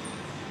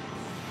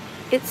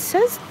 It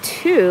says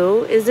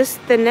 2. Is this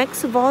the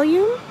next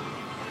volume?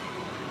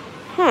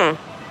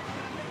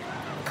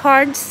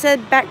 Cards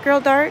said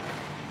Batgirl Dark.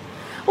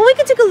 Well, we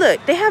can take a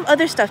look. They have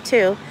other stuff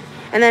too.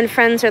 And then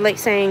friends are like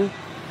saying,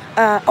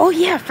 oh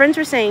yeah, friends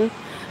were saying,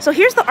 so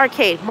here's the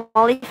arcade,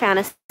 Molly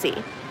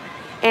Fantasy.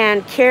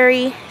 And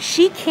Carrie,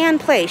 she can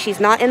play. She's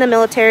not in the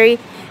military.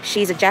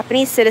 She's a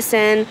Japanese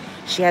citizen.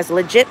 She has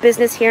legit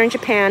business here in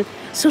Japan.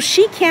 So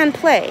she can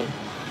play.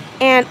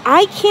 And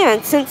I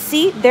can't, since,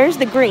 see, there's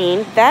the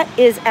green. That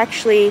is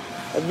actually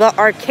the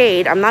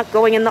arcade. I'm not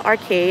going in the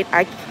arcade.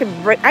 I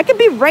could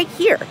be right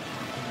here.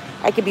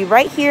 I could be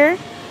right here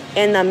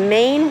in the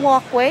main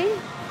walkway.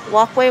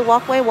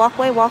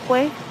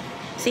 Walkway.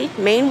 See,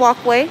 main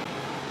walkway.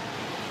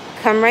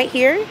 Come right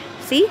here,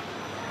 see?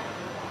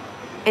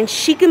 And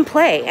she can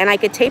play, and I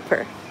could tape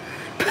her.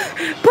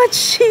 But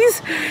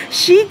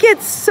she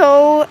gets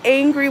so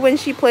angry when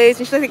she plays,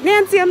 and she's like,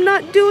 Nancy, I'm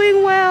not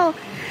doing well.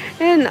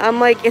 And I'm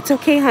like, it's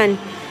okay, hun.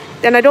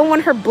 And I don't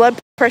want her blood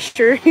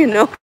pressure, you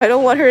know. I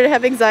don't want her to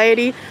have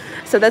anxiety.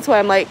 So that's why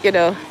I'm like, you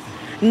know,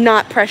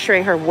 not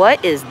pressuring her.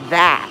 What is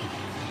that?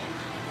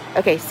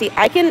 Okay, see,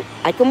 I can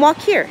walk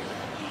here.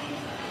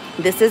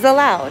 This is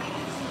allowed.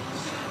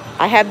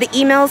 I have the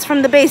emails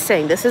from the base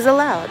saying this is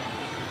allowed.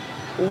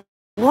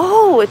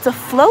 Whoa, it's a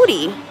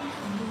floaty.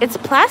 It's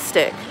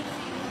plastic.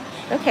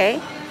 Okay.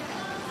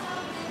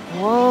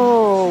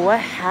 Whoa, what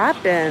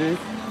happened?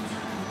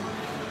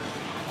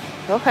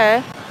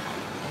 Okay.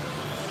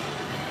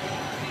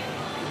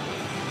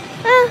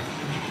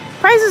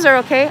 Prizes are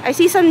okay. I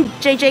see some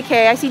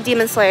JJK. I see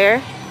Demon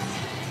Slayer.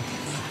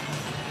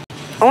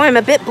 Oh, I'm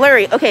a bit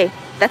blurry. Okay,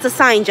 that's a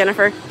sign,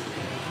 Jennifer.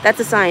 That's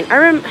a sign. I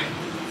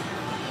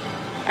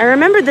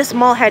remember this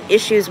mall had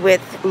issues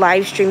with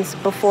live streams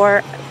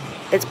before.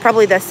 It's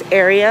probably this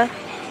area.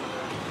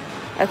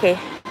 Okay,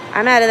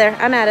 I'm out of there.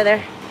 I'm out of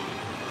there.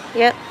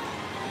 Yep.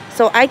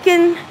 So I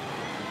can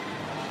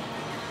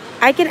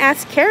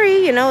ask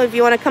Carrie, you know, if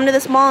you want to come to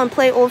this mall and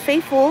play Old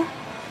Faithful.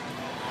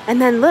 And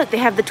then look, they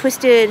have the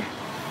Twisted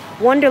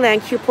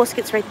Wonderland cute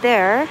poskets right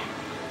there.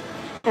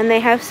 And they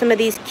have some of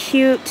these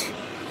cute,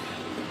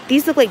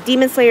 these look like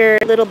Demon Slayer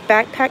little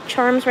backpack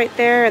charms right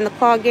there, and the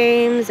claw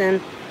games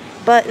and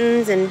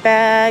buttons and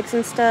bags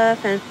and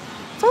stuff. And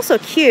it's also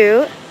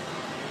cute.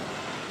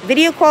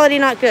 Video quality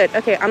not good.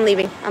 Okay, I'm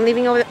leaving. I'm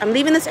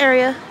leaving this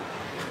area.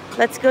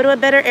 Let's go to a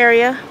better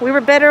area. We were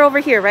better over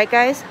here, right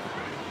guys?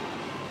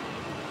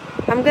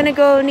 I'm gonna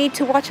go need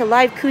to watch a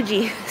live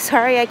Kuji.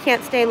 Sorry, I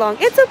can't stay long.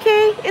 It's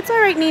okay. It's all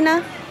right,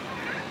 Nina.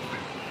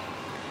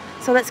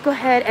 So let's go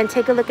ahead and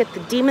take a look at the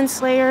Demon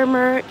Slayer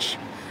merch,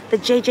 the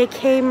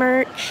JJK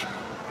merch.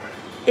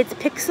 It's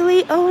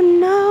pixely. Oh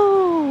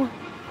no.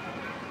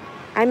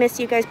 I miss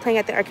you guys playing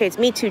at the arcades.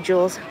 Me too,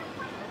 Jules.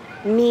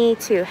 Me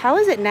too. How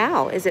is it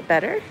now? Is it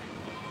better?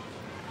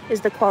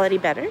 Is the quality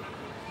better?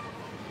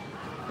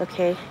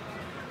 Okay.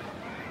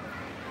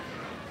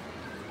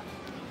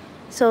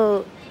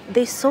 So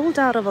they sold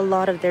out of a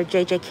lot of their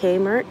JJK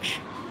merch.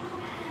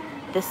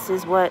 This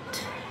is what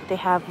they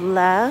have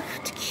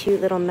left. Cute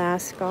little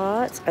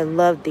mascots. I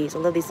love these. I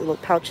love these little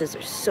pouches.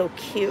 They're so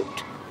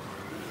cute.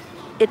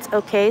 It's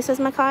okay, says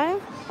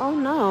Makaya. Oh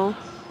no.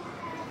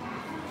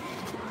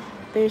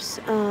 There's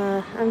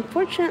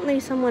unfortunately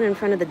someone in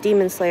front of the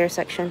Demon Slayer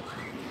section.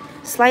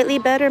 Slightly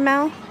better,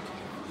 Mal.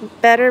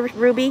 Better,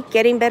 Ruby.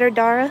 Getting better,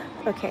 Dara.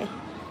 Okay.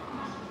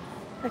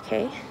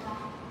 Okay.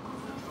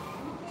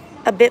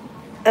 A bit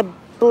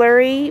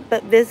blurry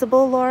but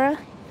visible, Laura.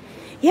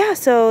 Yeah,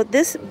 so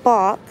this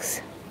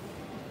box,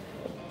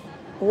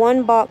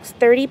 one box,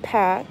 30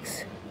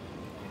 packs.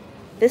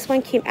 This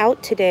one came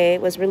out today,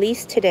 was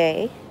released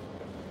today.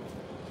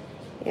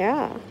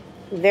 Yeah,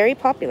 very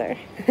popular.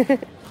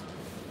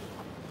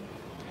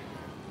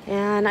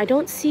 And I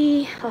don't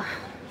see,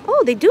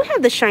 oh, they do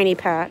have the shiny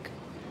pack.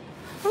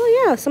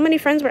 Oh yeah, so many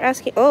friends were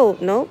asking, oh,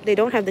 no, they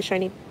don't have the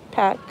shiny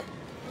pack.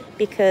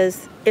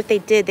 Because if they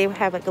did, they would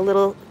have like a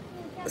little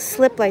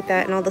slip like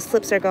that and all the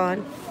slips are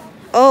gone.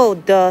 Oh,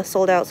 duh,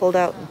 sold out,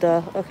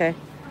 duh, okay.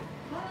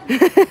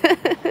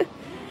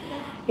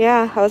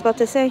 Yeah, I was about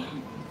to say.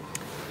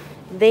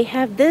 They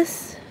have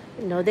this,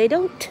 no they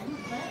don't.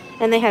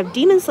 And they have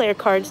Demon Slayer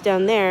cards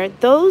down there.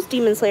 Those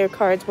Demon Slayer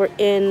cards were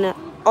in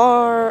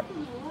are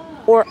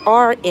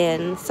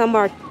in, some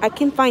are, I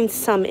can find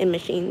some in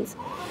machines.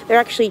 They're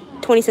actually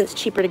 20 cents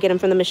cheaper to get them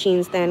from the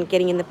machines than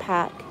getting in the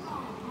pack.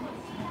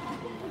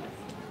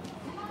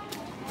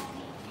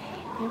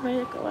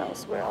 Where to go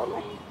else? Where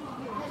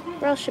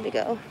else should we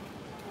go?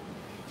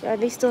 Are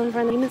they still in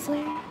front of the Demon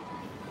Slayer?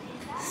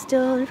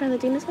 Still in front of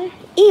the Demon Slayer?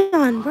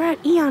 Eon! We're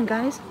at Eon,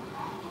 guys.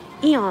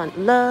 Eon.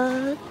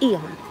 Love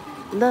Eon.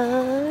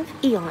 Love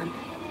Eon.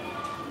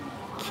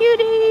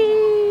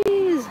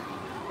 Cuties!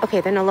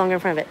 Okay, they're no longer in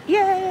front of it.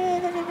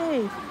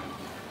 Yay!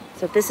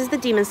 So this is the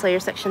Demon Slayer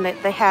section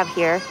that they have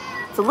here.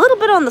 It's a little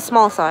bit on the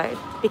small side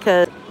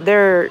because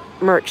their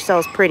merch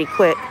sells pretty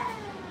quick.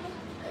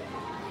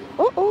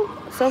 Uh-oh.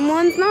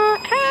 Someone's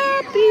not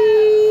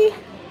happy.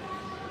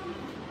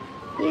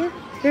 Yeah,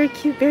 very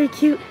cute, very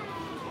cute.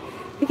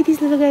 Look at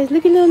these little guys.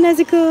 Look at little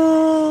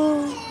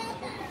Nezuko.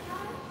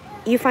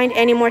 You find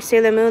any more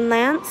Sailor Moon,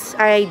 Lance?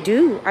 I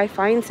do. I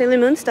find Sailor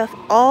Moon stuff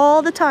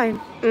all the time.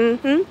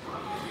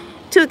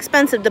 Too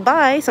expensive to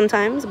buy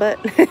sometimes, but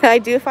I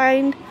do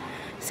find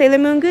Sailor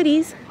Moon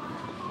goodies.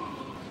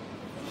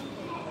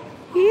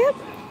 Yep.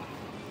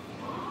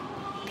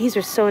 These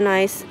are so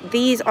nice.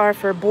 These are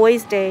for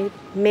Boys' Day,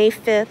 May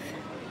 5th.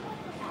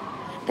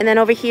 And then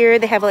over here,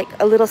 they have like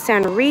a little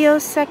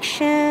Sanrio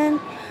section.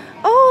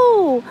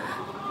 Oh!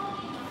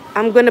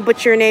 I'm going to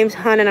butcher your names,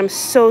 hun, and I'm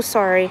so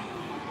sorry.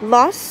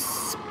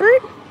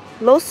 Lospert?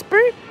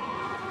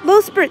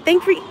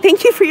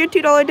 Thank you for your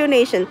 $2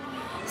 donation.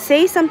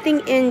 Say something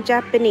in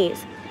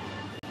Japanese.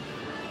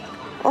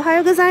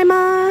 Ohayo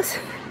gozaimasu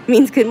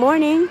means good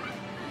morning.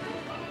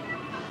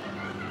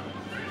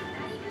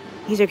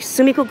 These are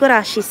Sumiko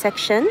Gurashi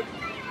section.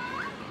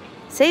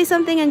 Say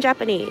something in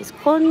Japanese.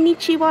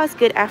 Konnichiwa is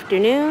good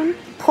afternoon.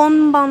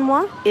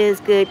 Konbanwa is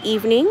good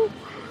evening.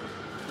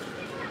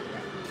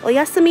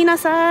 Oyasumi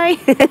nasai.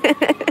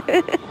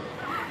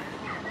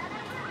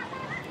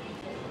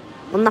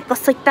 Onaka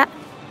soita.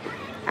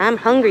 I'm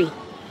hungry.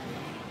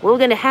 What we're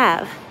gonna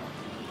have?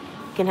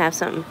 We can have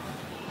some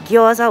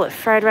gyoza with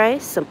fried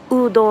rice, some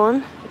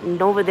udon,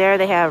 and over there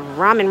they have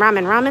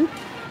ramen.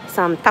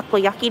 Some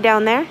takoyaki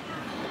down there.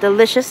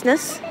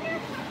 Deliciousness.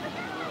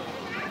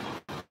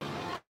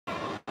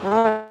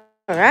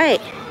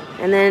 Alright,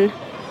 and then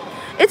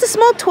it's a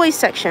small toy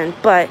section,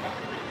 but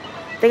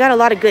they got a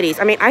lot of goodies.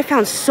 I mean, I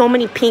found so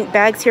many pink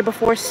bags here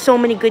before, so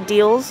many good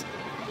deals.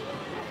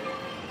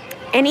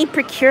 Any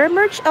Procure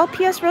merch,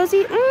 LPS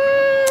Rosie?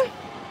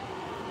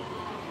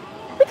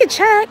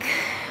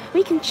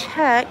 We can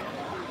check.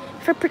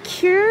 For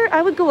Procure,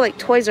 I would go like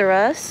Toys R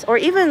Us or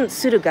even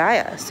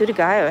Surugaya.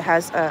 Surugaya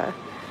has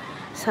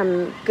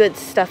some good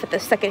stuff at the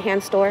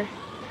secondhand store.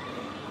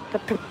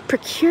 But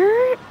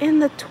Procure in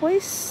the toy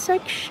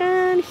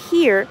section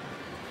here,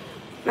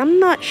 I'm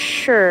not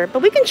sure,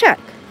 but we can check.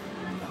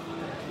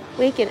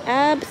 We can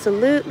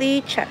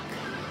absolutely check.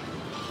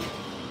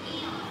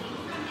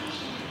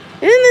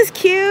 Isn't this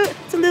cute?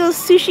 It's a little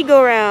sushi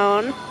go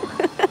round.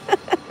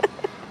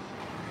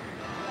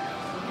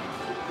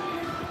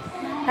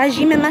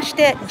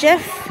 Hajimemashite,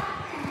 Jeff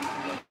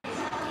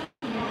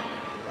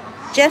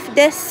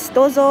desu,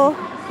 dozo,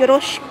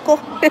 yoroshiku.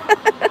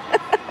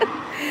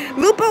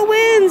 Lupo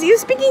wins! You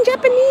speaking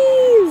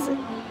Japanese!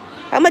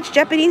 How much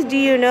Japanese do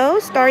you know?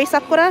 Starry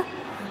Sakura?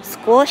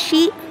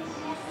 Squashy?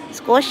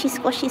 Squishy,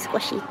 squishy,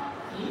 squishy.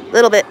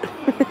 Little bit.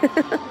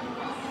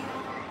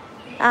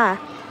 Ah.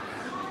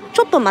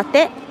 Chotto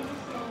mate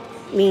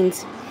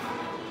means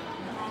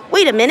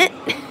wait a minute.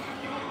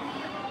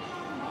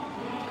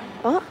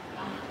 Oh.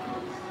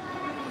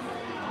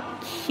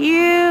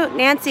 Cute.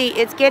 Nancy,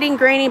 it's getting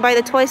grainy by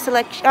the toy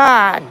selection.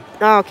 Ah.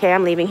 Okay,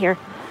 I'm leaving here.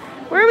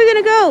 Where are we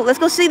gonna go? Let's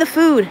go see the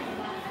food.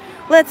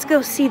 Let's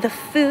go see the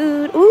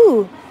food.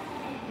 Ooh.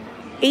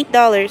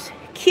 $8.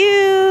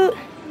 Cute.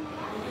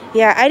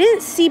 Yeah, I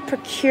didn't see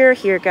Procure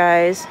here,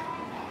 guys.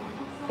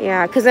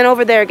 Yeah, because then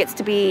over there it gets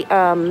to be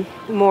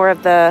more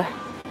of the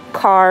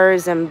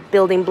cars and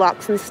building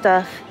blocks and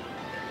stuff.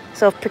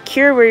 So if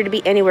Procure were to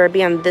be anywhere, it'd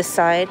be on this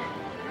side.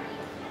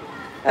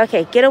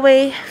 Okay, get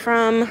away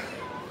from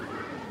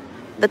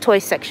the toy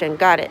section.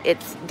 Got it.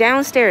 It's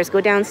downstairs. Go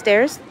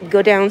downstairs.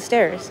 Go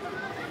downstairs.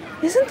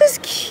 Isn't this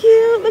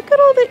cute? Look at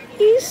all the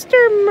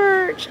Easter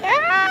merch.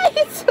 Ah,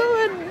 it's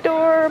so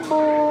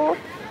adorable.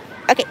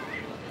 Okay.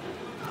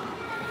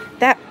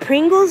 That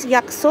Pringles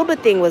yakisoba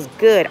thing was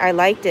good. I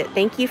liked it.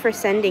 Thank you for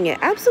sending it.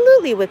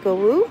 Absolutely,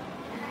 Wicca-Woo.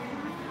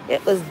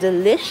 It was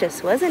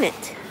delicious, wasn't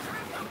it?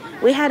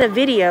 We had a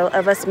video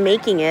of us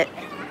making it.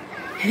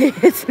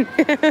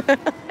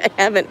 I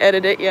haven't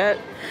edited it yet.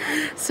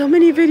 So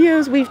many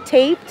videos we've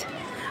taped,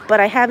 but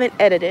I haven't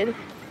edited.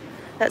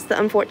 That's the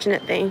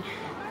unfortunate thing.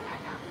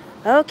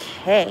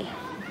 Okay.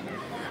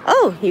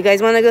 Oh, you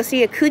guys want to go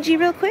see a Kuji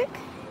real quick?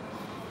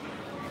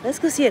 Let's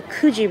go see a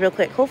Kuji real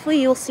quick. Hopefully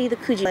you'll see the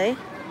Kuji.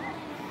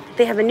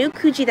 They have a new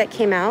Kuji that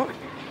came out.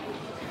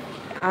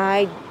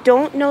 I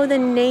don't know the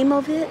name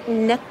of it.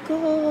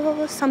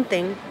 Neko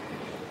something.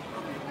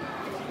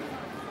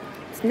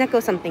 It's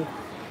Neko something.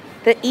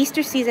 The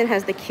Easter season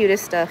has the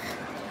cutest stuff.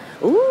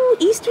 Ooh,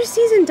 Easter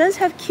season does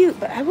have cute,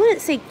 but I wouldn't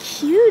say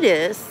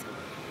cutest.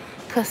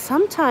 Because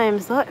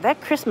sometimes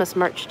that Christmas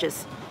merch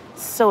just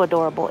so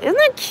adorable. Isn't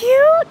that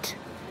cute?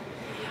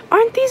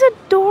 Aren't these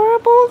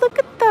adorable? Look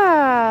at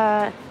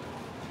that.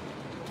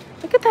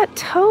 Look at that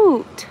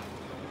tote.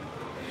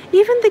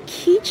 Even the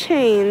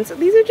keychains.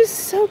 These are just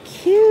so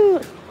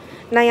cute.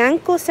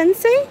 Nyanko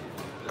Sensei?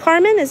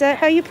 Carmen, is that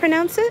how you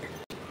pronounce it?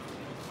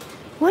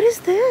 What is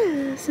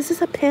this? Is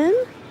this a pin?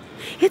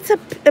 It's a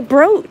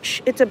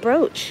brooch. It's a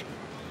brooch.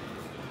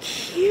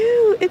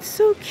 Cute. It's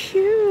so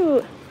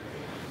cute.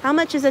 How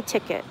much is a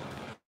ticket?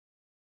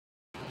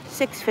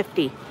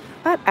 $6.50.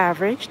 About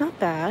average. Not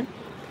bad.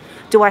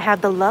 Do I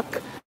have the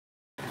luck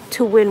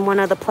to win one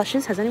of the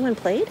plushes? Has anyone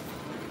played?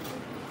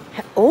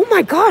 Oh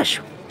my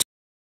gosh.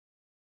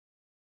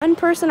 One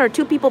person or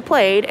two people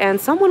played and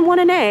someone won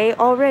an A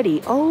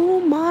already. Oh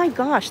my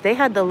gosh. They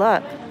had the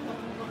luck.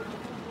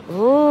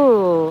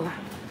 Ooh.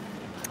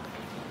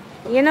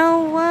 You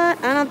know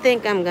what? I don't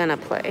think I'm gonna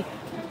play.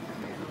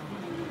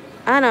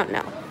 I don't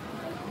know.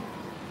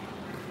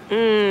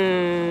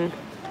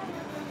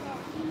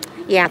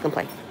 Yeah, I can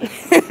play.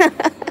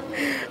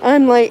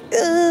 I'm like,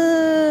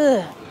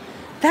 ugh.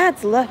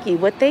 That's lucky.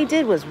 What they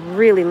did was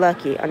really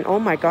lucky. And oh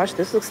my gosh,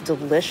 this looks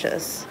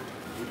delicious.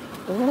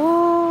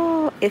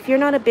 Oh, if you're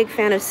not a big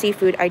fan of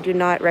seafood, I do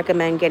not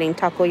recommend getting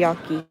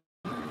takoyaki.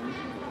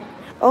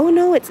 Oh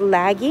no, it's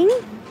lagging?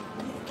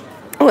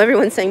 Oh,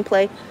 everyone's saying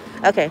play.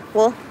 Okay,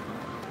 well,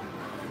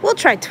 we'll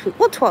try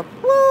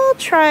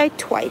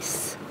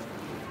twice.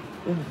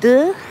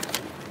 Duh.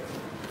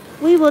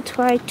 We will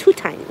try 2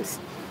 times.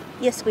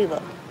 Yes, we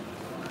will.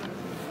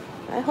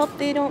 I hope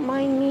they don't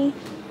mind me.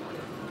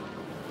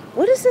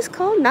 What is this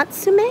called?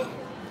 Natsume?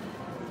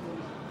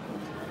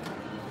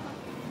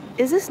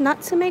 Is this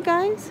Natsume,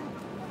 guys?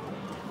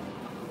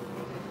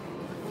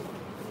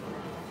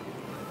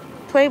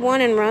 Play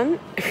one and run?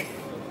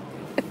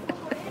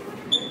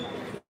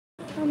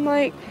 I'm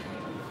like,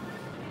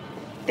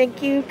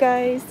 thank you,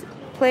 guys.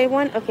 Play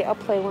one? Okay, I'll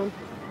play one.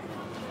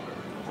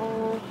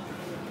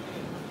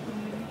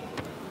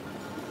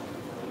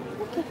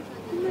 Okay.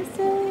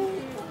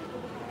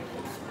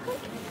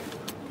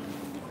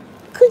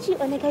 Kuji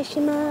onegai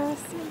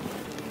shimasu.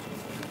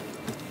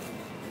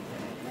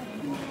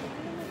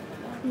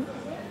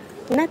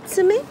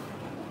 Natsume?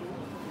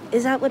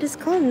 Is that what it's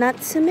called?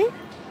 Natsume?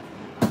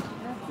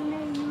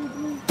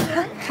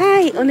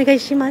 Hi, onegai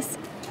shimasu.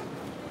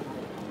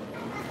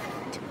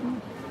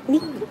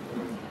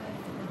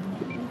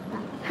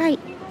 Hi.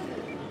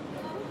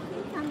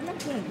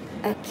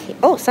 Okay.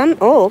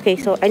 Oh, okay.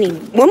 So I need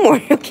one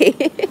more. Okay.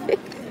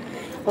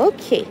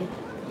 Okay.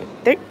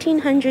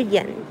 1,300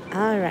 yen.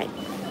 All right.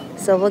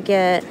 So we'll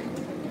get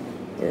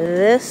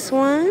this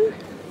one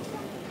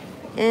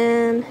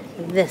and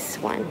this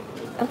one.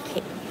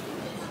 Okay.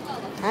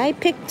 I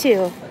picked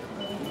 2.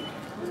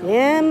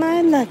 Yeah,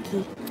 my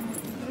lucky.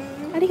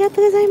 Arigatou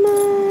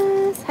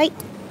gozaimasu. Hi.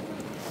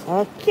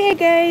 Okay,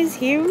 guys.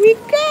 Here we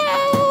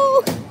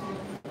go.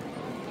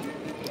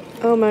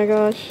 Oh my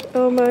gosh.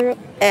 Oh my god.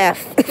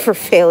 F for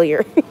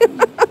failure.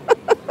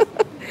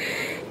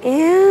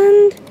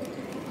 And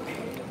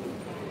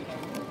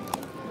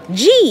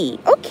G.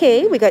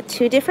 Okay, we got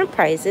 2 different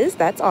prizes.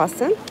 That's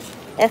awesome.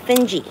 F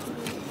and G.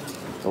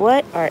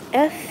 What are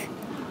F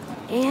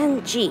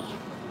and G?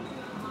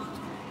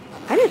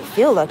 I didn't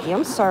feel lucky.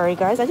 I'm sorry,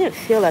 guys. I didn't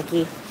feel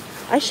lucky.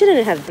 I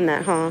shouldn't have done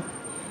that, huh?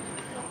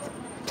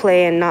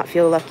 Play and not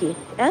feel lucky.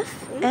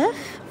 F? F?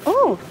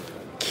 Oh,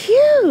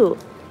 cute.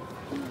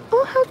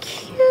 Oh, how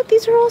cute.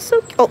 These are all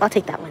so cute. Oh, I'll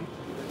take that one.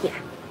 Yeah.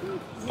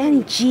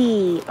 And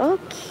G.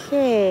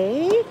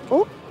 Okay.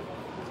 Oh,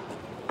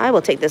 I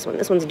will take this one.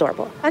 This one's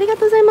adorable.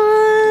 Arigatou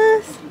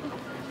gozaimasu.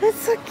 That's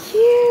so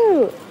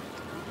cute.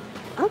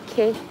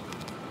 Okay.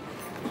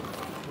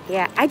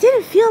 Yeah, I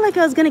didn't feel like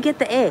I was going to get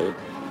the A.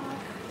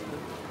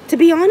 To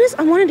be honest,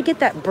 I wanted to get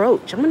that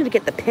brooch. I wanted to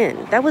get the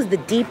pin. That was the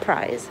D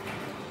prize.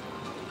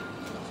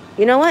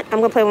 You know what? I'm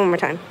going to play one more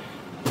time.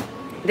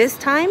 This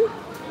time,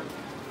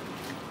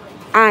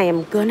 I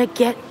am going to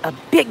get a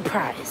big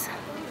prize.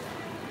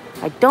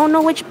 I don't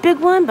know which big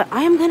one, but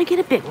I am going to get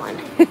a big one.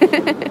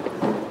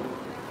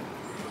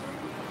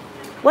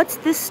 What's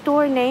this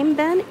store name,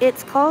 Ben?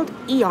 It's called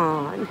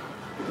Eon.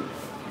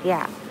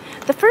 Yeah.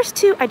 The first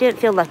two, I didn't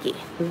feel lucky.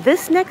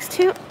 This next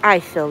two,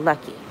 I feel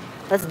lucky.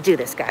 Let's do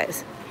this,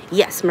 guys.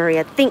 Yes,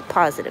 Maria, think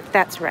positive.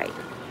 That's right.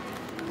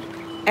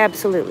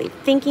 Absolutely.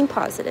 Thinking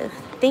positive.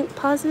 Think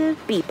positive,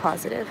 be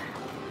positive.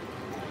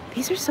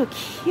 These are so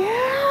cute.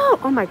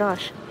 Oh my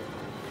gosh.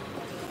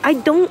 I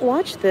don't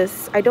watch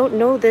this. I don't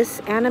know this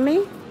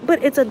anime,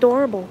 but it's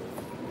adorable.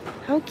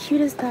 How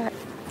cute is that?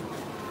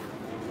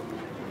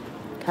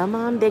 Come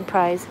on, big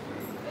prize.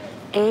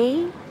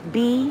 A,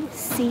 B,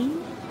 C,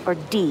 or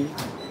D.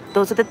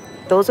 Those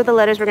are the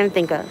letters we're going to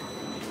think of.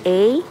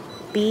 A,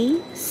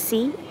 B,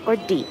 C, or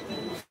D.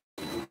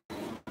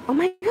 Oh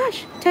my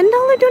gosh,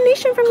 $10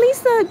 donation from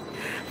Lisa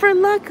for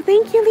luck.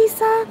 Thank you,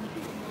 Lisa.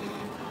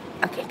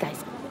 Okay,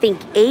 guys, think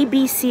A,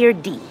 B, C, or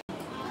D.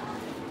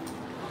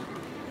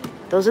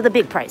 Those are the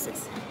big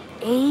prizes.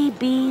 A,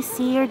 B,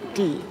 C, or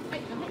D.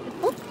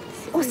 Oh,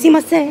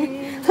 sumimasen.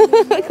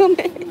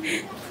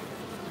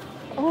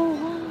 Oh,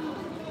 wow.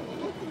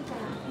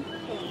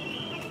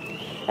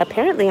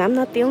 Apparently, I'm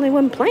not the only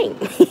one playing.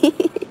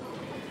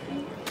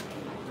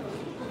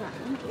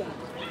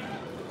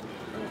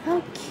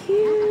 How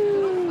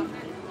cute.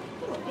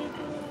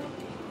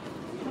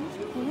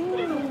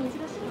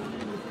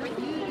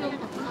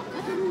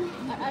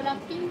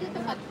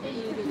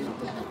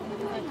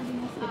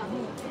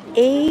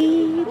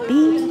 A,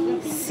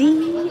 B,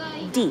 C,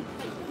 D.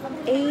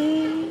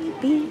 A,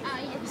 B,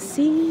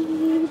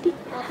 C, D.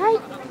 Hi.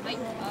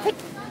 Hi.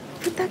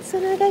 Futatsu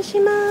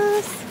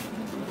onegaishimasu.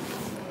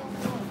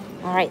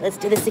 All right, let's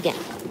do this again.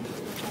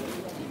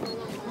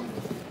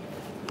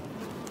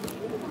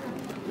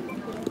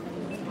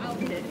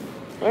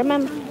 Where'd my...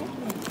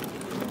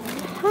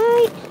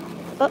 Hi.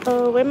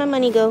 Uh-oh, where'd my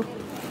money go?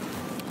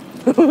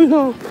 Oh,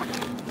 no.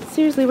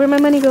 Seriously, where'd my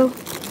money go?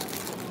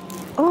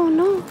 Oh,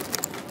 no.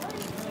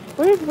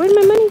 Where'd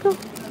my money go?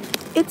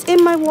 It's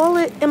in my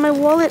wallet. In my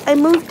wallet, I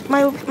moved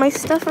my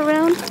stuff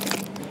around,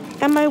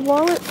 and my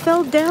wallet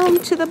fell down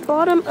to the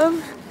bottom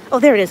of... Oh,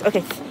 there it is.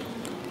 Okay.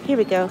 Here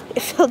we go.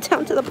 It fell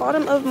down to the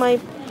bottom of my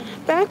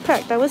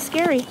backpack. That was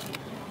scary.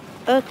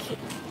 Okay.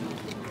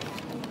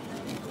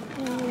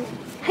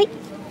 Hi.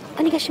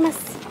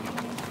 Onegaishimasu.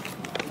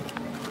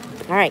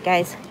 All right,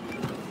 guys.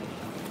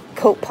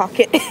 Coat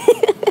pocket.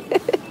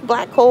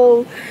 Black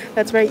hole.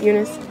 That's right,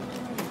 Eunice.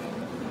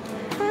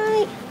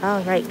 Hi.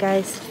 All right,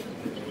 guys.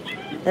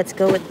 Let's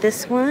go with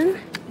this one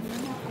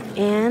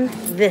and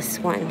this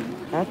one.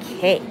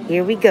 Okay,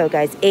 here we go,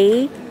 guys.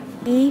 A,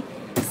 B,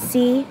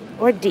 C,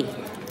 or D?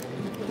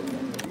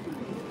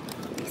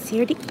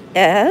 C or D?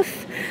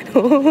 F.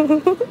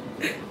 Oh,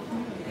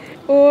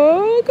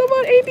 come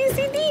on, A, B,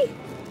 C, D.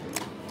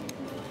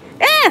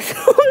 F.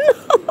 Oh,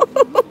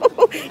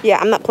 no. Yeah,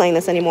 I'm not playing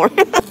this anymore.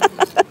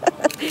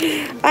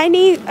 I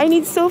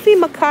need Sophie,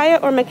 Micaiah,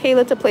 or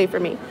Michaela to play for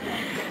me.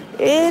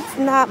 It's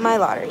not my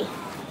lottery.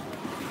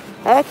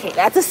 Okay,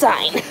 that's a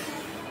sign.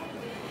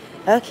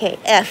 Okay,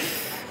 F.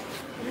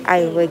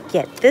 I would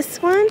get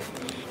this one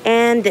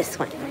and this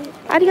one.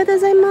 Arigatou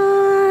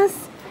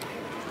gozaimasu.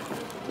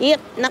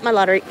 Yep, not my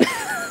lottery.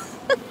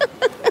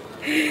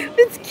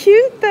 It's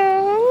cute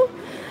though.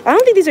 I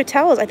don't think these are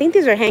towels. I think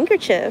these are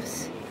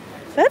handkerchiefs.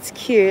 That's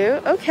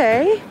cute.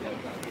 Okay.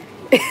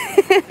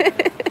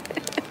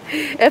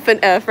 F and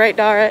F, right,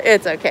 Dara?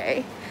 It's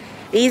okay.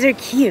 These are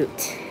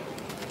cute.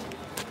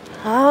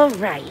 All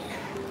right.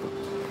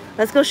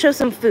 Let's go show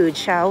some food,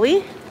 shall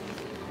we?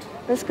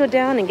 Let's go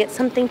down and get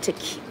something to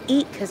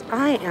eat because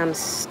I am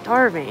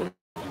starving.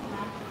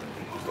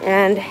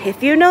 And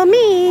if you know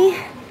me,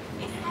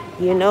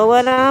 you know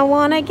what I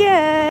want to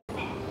get.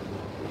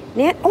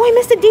 Oh, I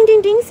missed a ding,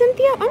 ding, ding,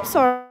 Cynthia. I'm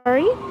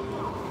sorry.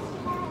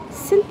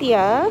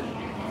 Cynthia.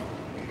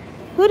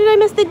 Who did I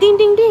miss the ding,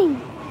 ding,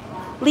 ding?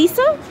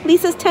 Lisa?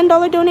 Lisa's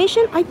 $10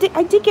 donation? I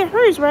did get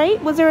hers,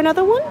 right? Was there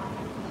another one?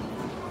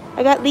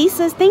 I got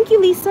Lisa's. Thank you,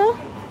 Lisa.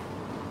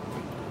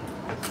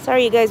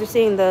 Sorry you guys are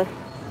seeing the...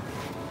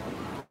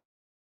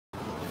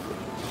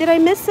 Did I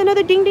miss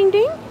another ding, ding,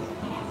 ding?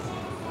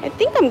 I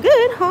think I'm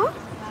good, huh?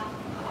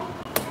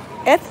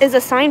 F is a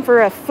sign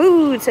for a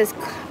food, says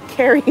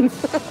Carrie.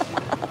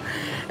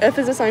 F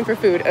is a sign for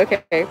food.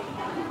 Okay.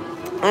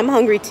 I'm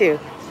hungry too.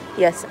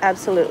 Yes,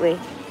 absolutely.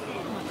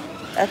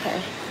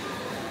 Okay.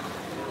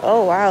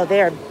 Oh, wow,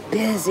 they are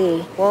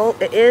busy. Well,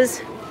 it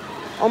is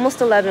almost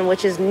 11,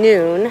 which is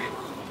noon.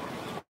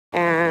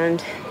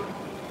 And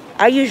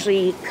I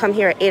usually come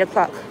here at 8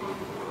 o'clock.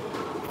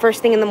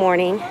 First thing in the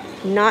morning.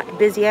 Not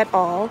busy at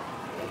all.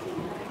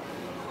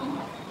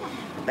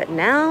 But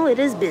now it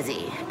is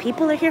busy.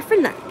 People are here for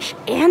lunch.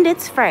 And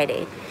it's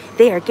Friday.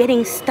 They are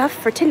getting stuff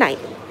for tonight.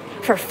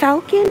 For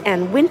Falcon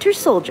and Winter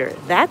Soldier.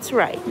 That's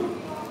right.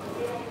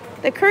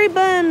 The curry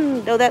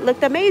bun. Oh, that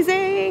looked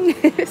amazing.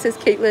 Says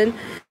Caitlin.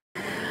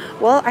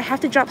 Well, I have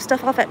to drop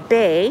stuff off at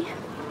Bay.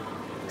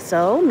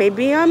 So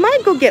maybe I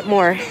might go get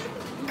more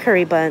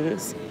curry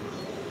buns.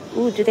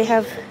 Ooh, do they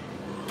have...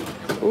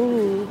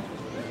 Ooh.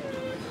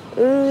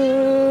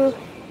 Ooh.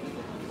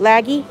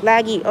 Laggy?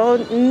 Laggy. Oh,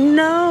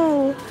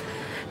 no.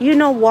 You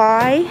know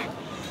why?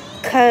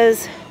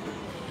 Because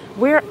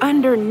we're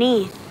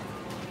underneath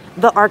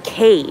the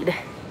arcade.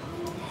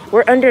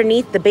 We're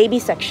underneath the baby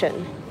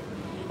section.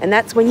 And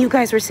that's when you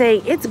guys were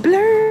saying, it's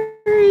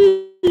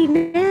blurry.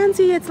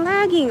 Nancy, it's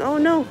lagging. Oh,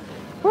 no.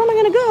 Where am I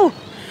going to go?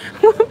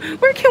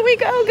 Where can we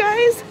go,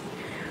 guys?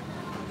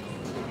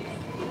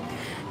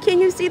 Can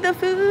you see the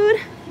food?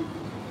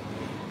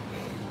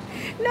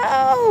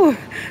 No.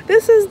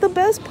 This is the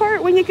best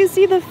part when you can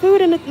see the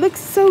food and it looks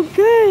so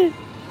good.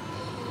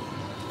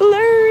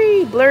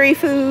 Blurry. Blurry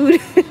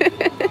food.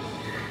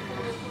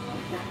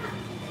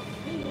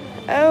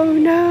 Oh,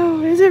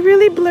 no. Is it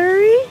really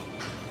blurry?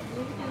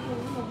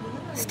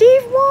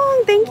 Steve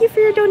Wong, thank you for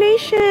your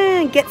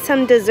donation. Get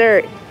some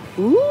dessert.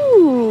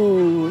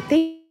 Ooh,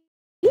 thank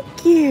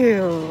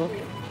you.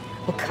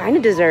 What kind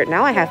of dessert?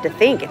 Now I have to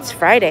think. It's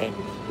Friday.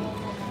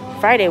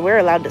 Friday, we're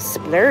allowed to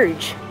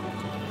splurge.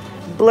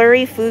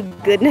 Blurry food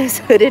goodness,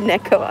 Hooded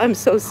Neko. I'm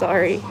so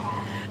sorry.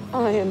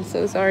 I am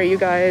so sorry, you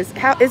guys.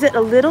 How is it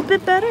a little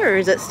bit better or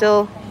is it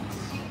still...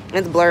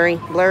 It's blurry.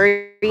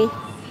 Blurry.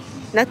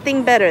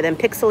 Nothing better than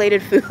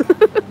pixelated food.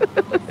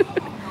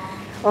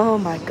 Oh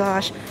my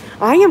gosh.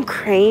 I am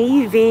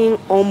craving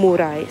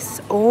omurice.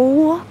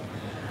 Oh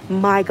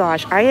my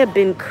gosh. I have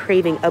been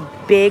craving a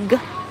big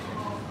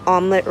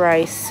omelet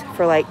rice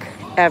for like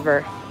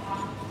ever.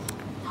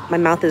 My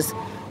mouth is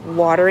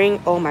watering.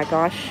 Oh my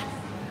gosh.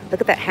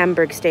 Look at that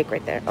Hamburg steak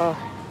right there. Oh.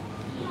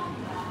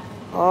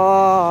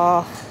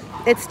 Oh.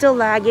 It's still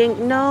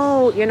lagging.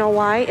 No. You know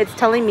why? It's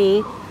telling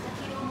me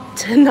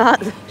to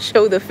not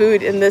show the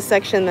food in this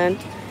section then.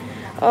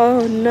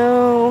 Oh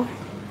no.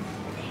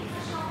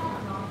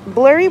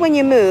 Blurry when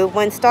you move.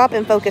 When stop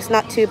and focus,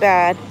 not too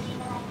bad.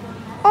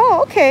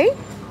 Oh, okay.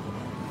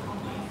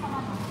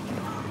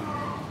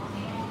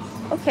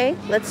 Okay,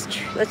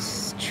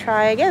 let's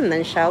try again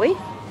then, shall we?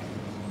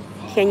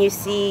 Can you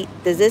see?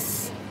 Does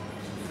it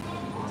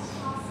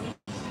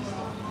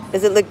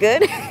look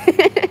good?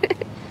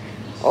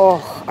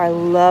 Oh, I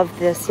love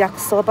this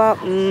yakisoba.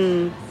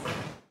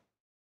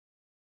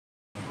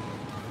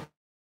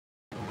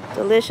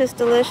 Delicious,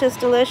 delicious,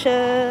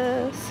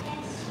 delicious.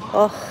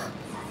 Oh.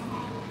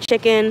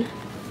 Chicken,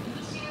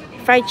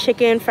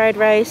 fried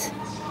rice,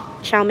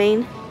 chow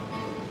mein.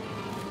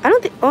 I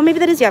don't think, oh, maybe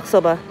that is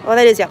yakisoba. Oh,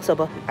 that is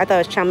yakisoba. I thought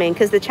it was chow mein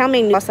because the chow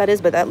mein sauce that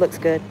is, but that looks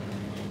good.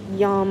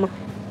 Yum.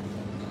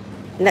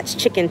 And that's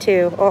chicken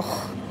too. Oh.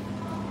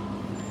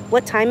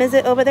 What time is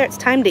it over there? It's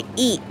time to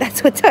eat.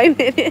 That's what time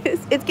it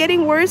is. It's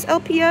getting worse,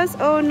 LPS.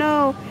 Oh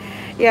no.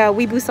 Yeah,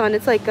 Weebusan,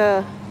 it's like,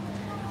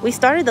 we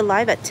started the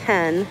live at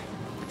 10.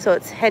 So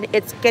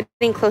it's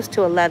getting close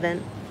to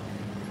 11.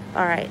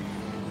 All right.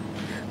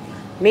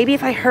 Maybe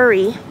if I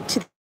hurry to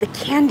the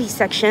candy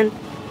section.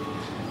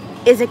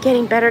 Is it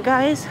getting better,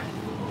 guys?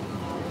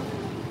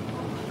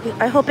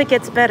 I hope it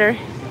gets better.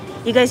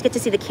 You guys get to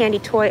see the candy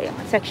toy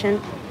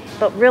section.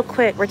 But real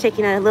quick, we're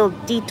taking a little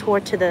detour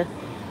to the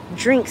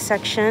drink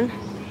section.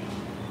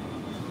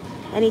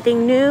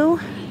 Anything new?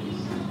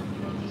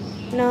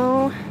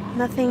 No,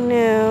 nothing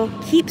new.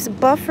 Keeps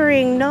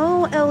buffering.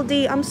 No,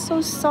 LD, I'm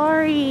so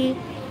sorry.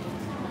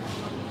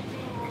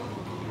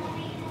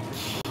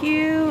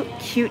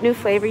 Cute new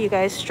flavor, you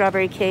guys.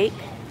 Strawberry cake.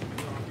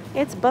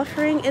 It's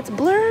buffering. It's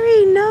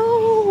blurry.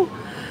 No.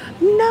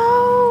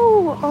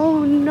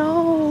 Oh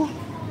no.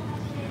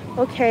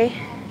 Okay.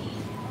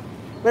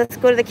 Let's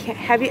go to the...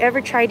 Have you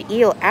ever tried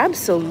eel?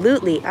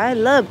 Absolutely. I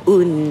love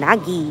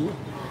unagi.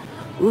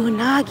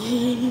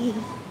 Unagi.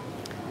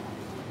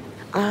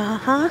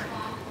 Uh-huh.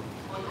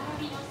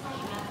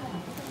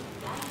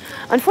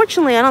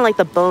 Unfortunately, I don't like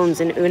the bones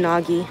in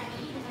unagi.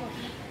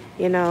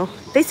 You know,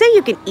 they say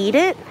you can eat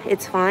it,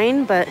 it's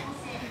fine, but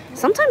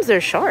sometimes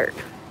they're sharp.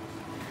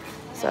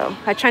 So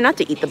I try not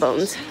to eat the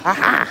bones.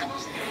 Aha!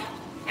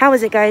 How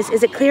is it, guys?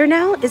 Is it clear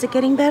now? Is it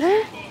getting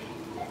better?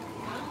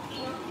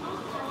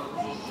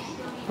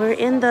 We're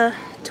in the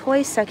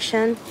toy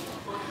section.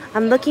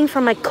 I'm looking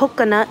for my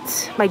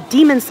coconuts, my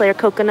Demon Slayer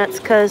coconuts,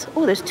 because,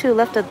 oh, there's 2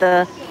 left of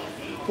the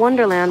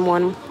Wonderland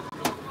one.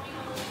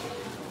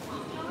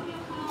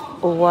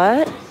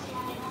 What?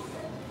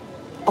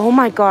 Oh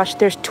my gosh,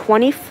 there's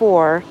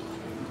 24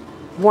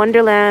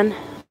 Wonderland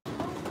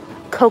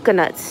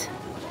coconuts.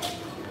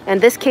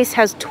 And this case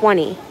has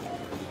 20.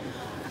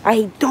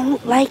 I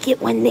don't like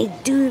it when they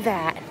do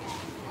that.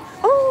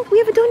 Oh, we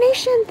have a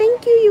donation.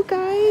 Thank you, you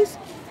guys.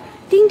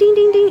 Ding, ding,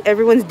 ding, ding.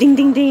 Everyone's ding,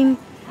 ding, ding.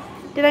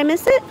 Did I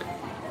miss it?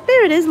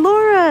 There it is,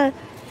 Laura.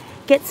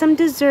 Get some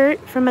dessert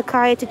from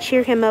Micaiah to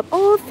cheer him up.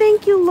 Oh,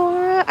 thank you,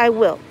 Laura. I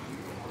will.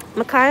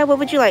 Micaiah, what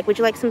would you like? Would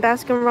you like some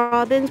Baskin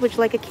Robbins? Would you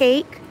like a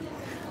cake?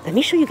 Let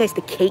me show you guys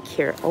the cake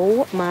here.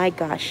 Oh my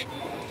gosh.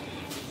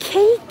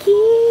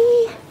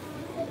 Cakey.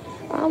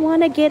 I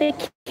want to get a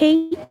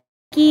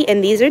cakey.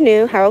 And these are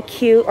new. How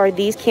cute are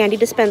these candy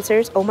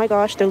dispensers? Oh my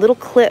gosh, they're little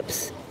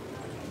clips.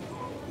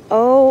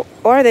 Oh,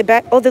 or are they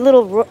back? Oh, they're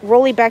little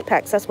rolly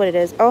backpacks. That's what it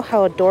is. Oh,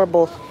 how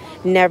adorable.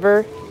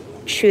 Never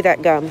chew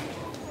that gum.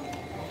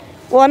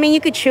 Well, I mean,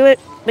 you could chew it,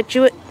 but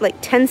chew it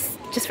like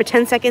just for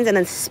 10 seconds and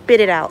then spit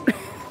it out.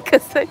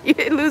 Because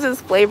it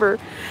loses flavor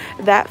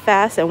that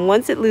fast. And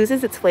once it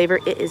loses its flavor,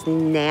 it is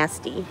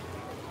nasty.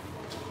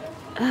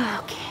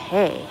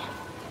 Okay.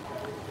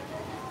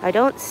 I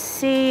don't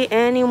see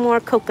any more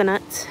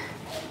coconuts.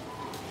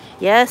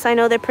 Yes, I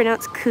know they're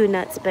pronounced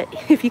coconuts, but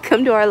if you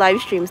come to our live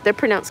streams, they're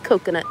pronounced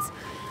coconuts.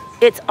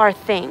 It's our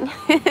thing.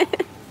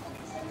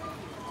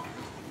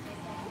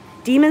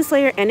 Demon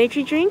Slayer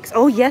energy drinks.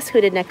 Oh, yes,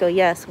 Hooded Neko.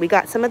 Yes, we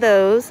got some of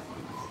those.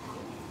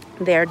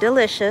 They're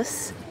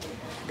delicious.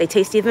 They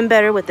taste even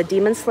better with the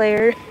Demon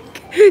Slayer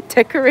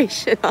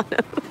decoration on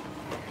them.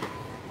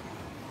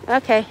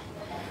 Okay,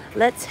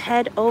 let's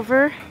head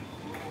over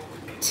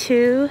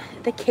to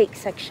the cake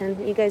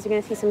section. You guys are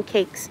going to see some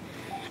cakes.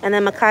 And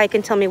then Micaiah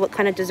can tell me what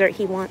kind of dessert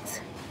he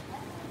wants.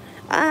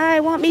 I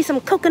want me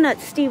some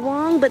coconuts, Steve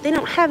Wong, but they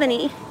don't have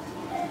any.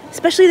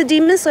 Especially the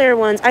Demon Slayer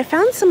ones. I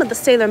found some of the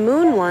Sailor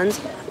Moon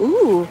ones.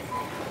 Ooh,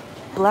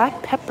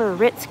 black pepper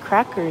Ritz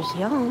crackers.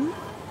 Yum.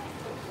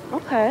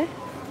 Okay.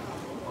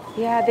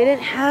 Yeah, they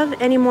didn't have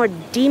any more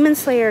Demon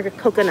Slayer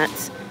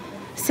coconuts.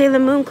 Sailor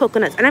Moon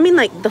coconuts. And I mean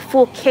like the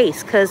full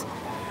case, because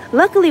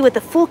luckily with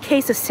the full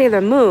case of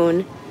Sailor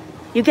Moon,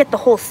 you get the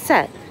whole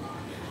set.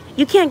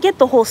 You can't get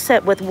the whole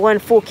set with one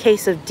full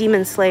case of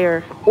Demon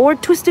Slayer or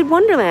Twisted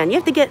Wonderland. You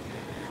have to get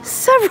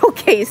several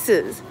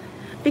cases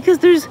because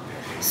there's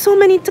so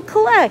many to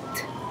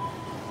collect.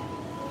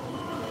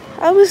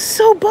 I was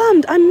so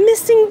bummed. I'm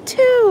missing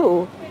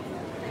 2.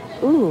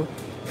 Ooh.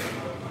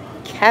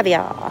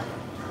 Caviar.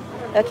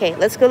 Okay,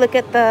 let's go look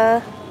at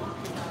the...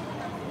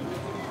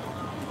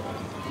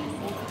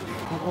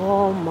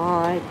 Oh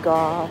my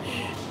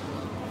gosh.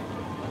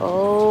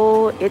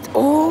 Oh, it's...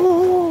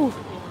 Oh!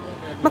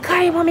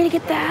 Micaiah, you want me to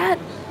get that?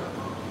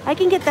 I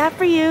can get that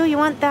for you. You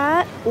want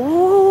that?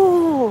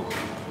 Ooh.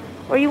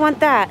 Or you want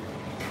that?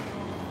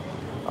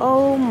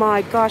 Oh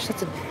my gosh,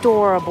 that's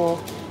adorable.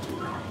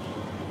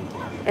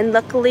 And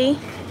luckily,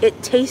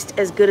 it tastes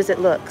as good as it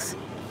looks.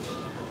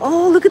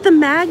 Oh, look at the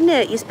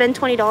magnet. You spend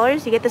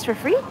 $20, you get this for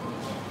free?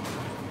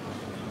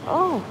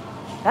 Oh,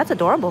 that's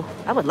adorable.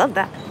 I would love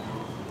that.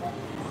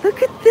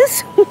 Look at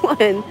this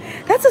one.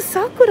 That's a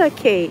Sakura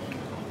cake.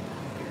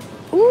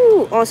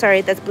 Ooh, oh,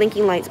 sorry, that's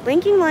blinking lights.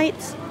 Blinking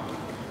lights.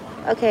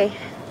 Okay.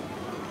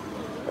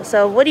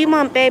 So, what do you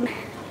want, babe?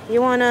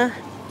 You want a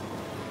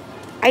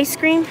ice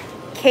cream?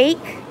 Cake?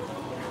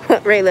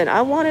 Raylan,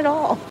 I want it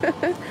all.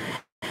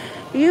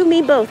 You,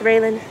 me, both,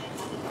 Raylan.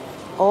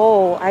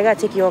 Oh, I gotta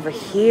take you over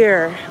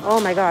here.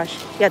 Oh my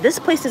gosh. Yeah, this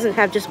place doesn't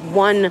have just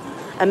one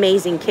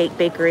amazing cake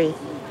bakery.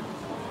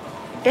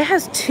 It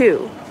has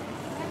 2.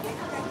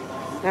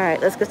 All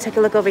right, let's go take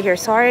a look over here.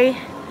 Sorry.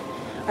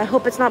 I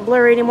hope it's not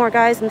blurry anymore,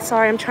 guys. I'm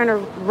sorry, I'm trying to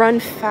run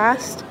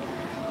fast.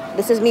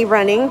 This is me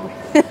running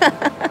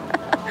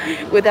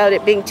without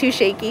it being too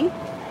shaky.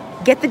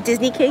 Get the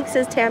Disney cake,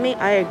 says Tammy.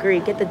 I agree,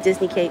 get the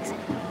Disney cakes.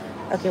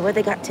 Okay, what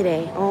they got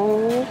today?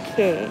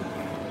 Okay.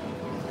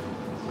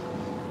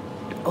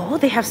 Oh,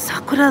 they have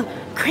Sakura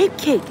crepe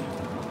cake.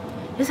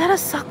 Is that a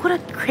Sakura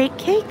crepe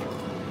cake?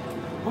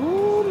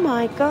 Oh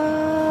my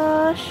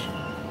gosh.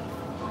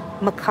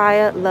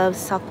 Micaiah loves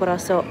Sakura,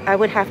 so I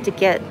would have to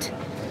get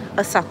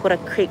a Sakura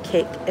crepe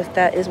cake if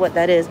that is what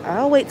that is.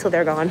 I'll wait till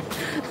they're gone.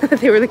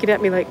 They were looking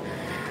at me like,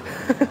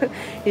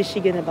 is she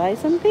gonna buy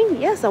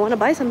something? Yes, I want to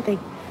buy something.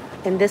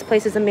 And this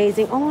place is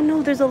amazing. Oh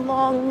no, there's a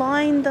long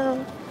line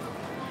though.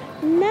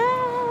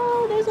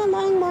 No, there's a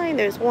long line.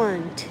 There's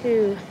 1,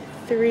 2,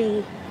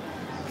 3,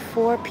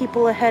 4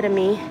 people ahead of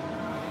me.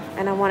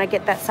 And I want to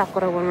get that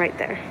Sakura one right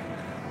there.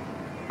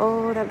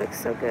 Oh, that looks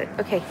so good.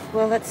 Okay,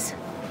 well, let's...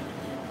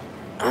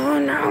 Oh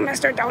no,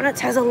 Mr. Donuts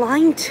has a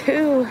line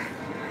too.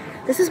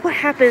 This is what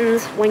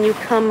happens when you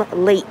come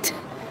late.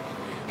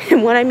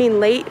 And what I mean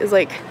late is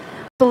like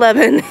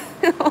 11.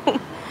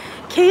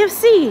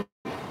 KFC.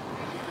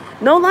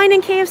 No line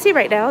in KFC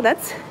right now.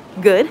 That's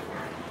good.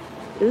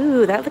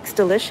 Ooh, that looks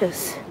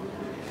delicious.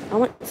 I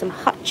want some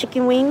hot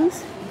chicken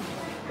wings.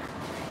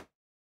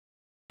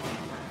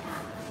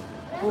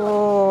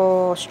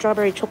 Oh,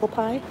 strawberry choco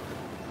pie.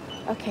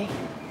 Okay.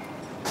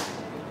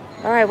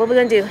 All right, what are we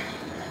gonna do?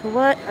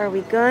 What are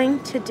we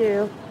going to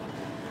do?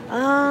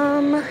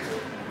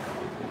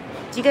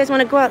 Do you guys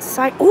want to go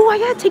outside? Oh, I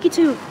gotta take you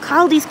to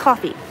Caldi's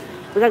Coffee.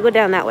 We gotta go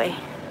down that way.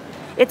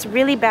 It's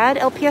really bad,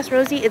 LPS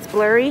Rosie. It's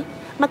blurry.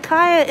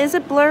 Micaiah, is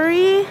it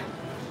blurry?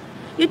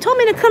 You told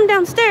me to come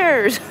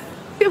downstairs.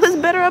 It was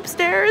better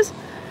upstairs.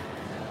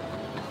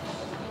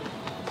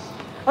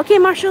 Okay,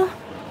 Marshall.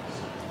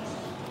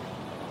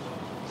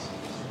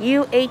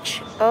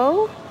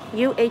 UHO?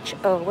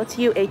 UHO. What's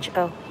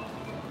UHO?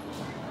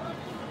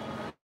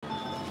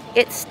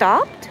 It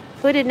stopped?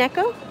 Hooded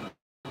Neko?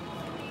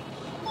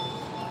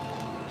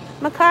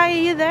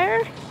 Micaiah, you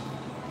there?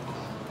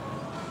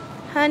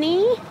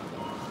 Honey?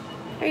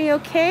 Are you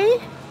okay?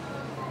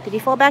 Did you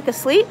fall back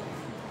asleep?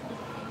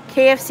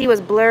 KFC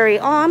was blurry.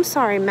 Oh, I'm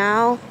sorry,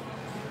 Mal.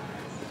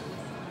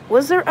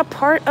 Was there a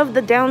part of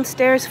the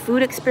downstairs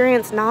food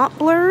experience not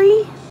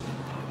blurry?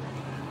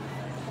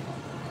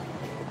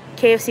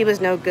 KFC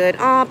was no good.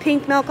 Oh,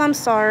 Pink Milk, I'm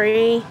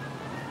sorry.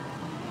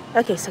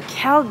 Okay, so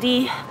Cal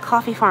D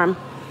Coffee Farm.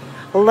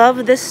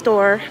 Love this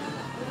store.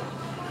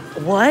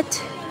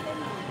 What?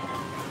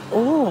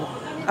 Oh,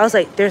 I was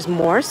like, there's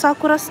more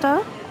Sakura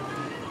stuff?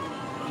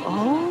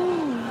 Oh.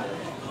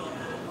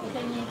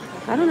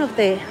 I don't know if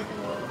they...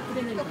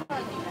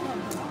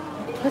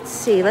 Let's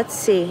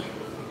see.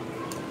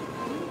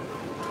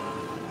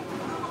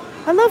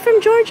 Hello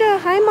from Georgia.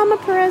 Hi, Mama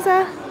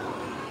Pereza.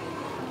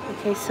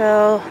 Okay,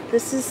 so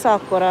this is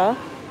Sakura.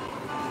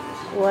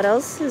 What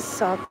else is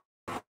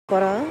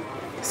Sakura?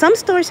 Some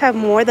stores have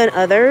more than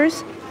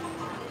others.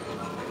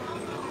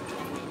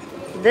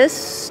 This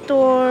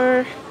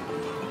store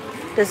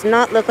does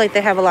not look like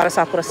they have a lot of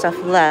Sakura stuff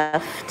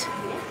left.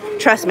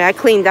 Trust me, I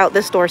cleaned out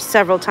this store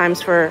several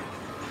times for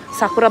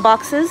Sakura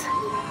boxes.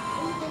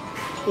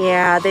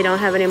 Yeah, they don't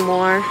have any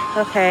more.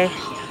 Okay.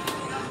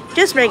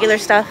 Just regular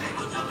stuff.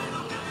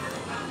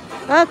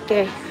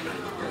 Okay.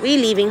 We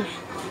leaving.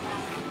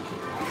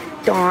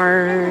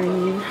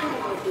 Darn.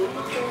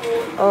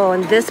 Oh,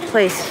 and this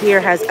place here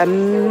has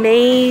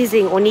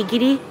amazing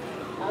onigiri.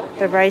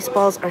 The rice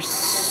balls are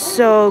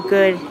so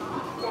good.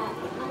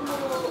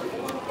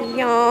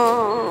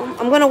 Yum.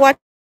 I'm gonna watch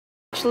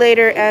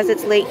later as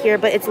it's late here,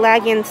 but it's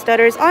laggy and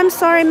stutters. I'm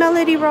sorry,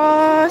 Melody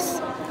Ross.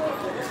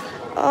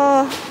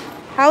 Oh,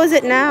 how is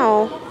it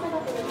now?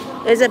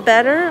 Is it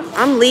better?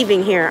 I'm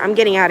leaving here. I'm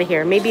getting out of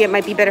here. Maybe it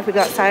might be better if we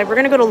go outside. We're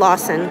gonna go to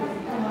Lawson.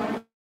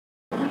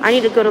 I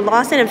need to go to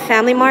Lawson and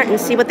Family Mart and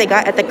see what they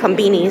got at the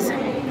Combinis.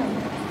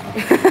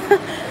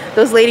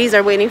 Those ladies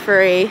are waiting for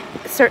a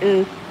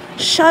certain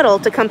shuttle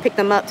to come pick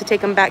them up to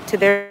take them back to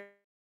their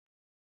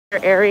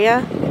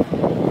area.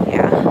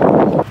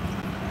 Yeah.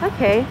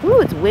 Okay.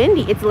 Ooh, it's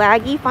windy. It's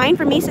laggy. Fine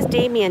for me, says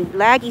Damien.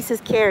 Laggy,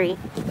 says Carrie.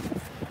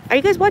 Are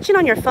you guys watching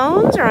on your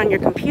phones or on your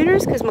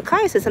computers? Because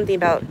Micaiah says something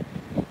about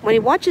when he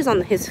watches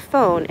on his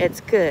phone,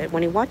 it's good.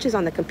 When he watches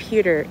on the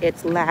computer,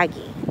 it's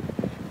laggy.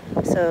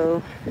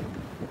 So,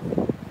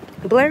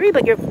 blurry,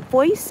 but your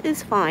voice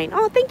is fine.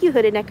 Oh, thank you,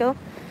 Hooded Neko.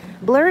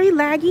 Blurry,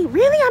 laggy.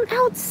 Really? I'm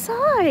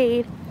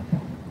outside.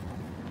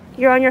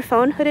 You're on your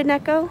phone, Hooded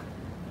Neko?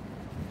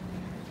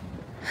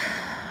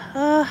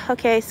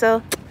 Okay,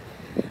 so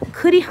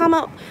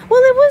Kurihama.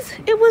 Well,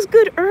 it was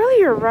good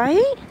earlier,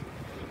 right?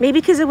 Maybe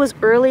because it was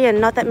early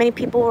and not that many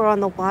people were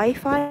on the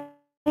Wi-Fi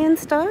and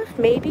stuff.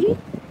 Maybe.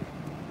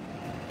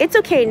 It's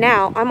okay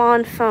now. I'm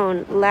on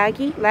phone.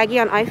 Laggy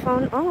on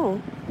iPhone.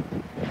 Oh,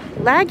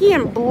 laggy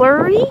and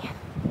blurry.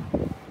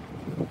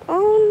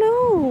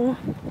 Oh no.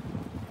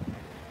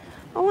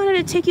 I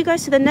wanted to take you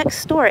guys to the next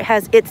store. It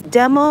has its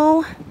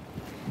demo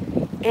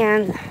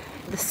and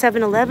the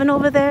 7-Eleven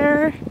over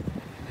there.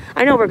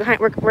 I know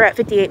we're at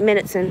 58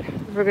 minutes and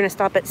we're gonna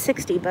stop at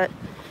 60, but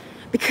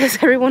because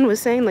everyone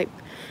was saying like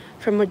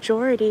for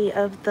majority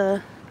of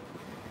the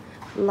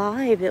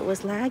live it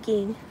was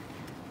lagging.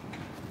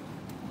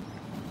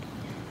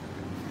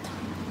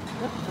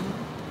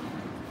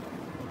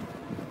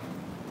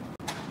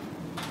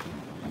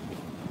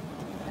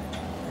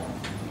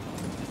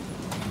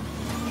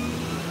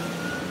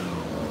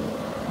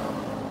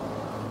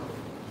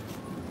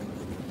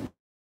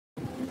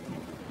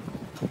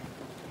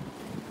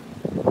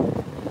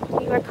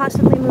 You are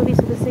constantly moving,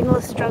 so the signal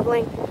is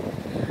struggling.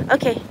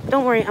 Okay,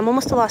 don't worry, I'm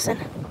almost to Lawson.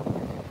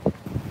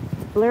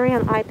 Blurry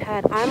on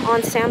iPad. I'm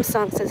on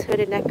Samsung, says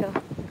Hooded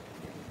Neko.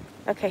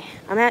 Okay,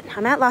 I'm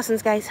at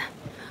Lawson's, guys.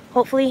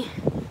 Hopefully,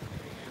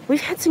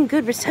 we've had some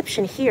good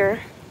reception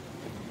here.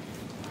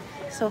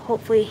 So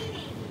hopefully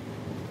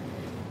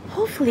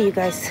you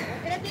guys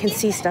can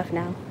see stuff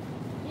now.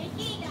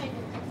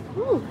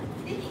 Ooh.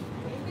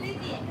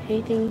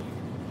 Anything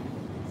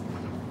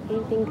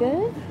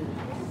good?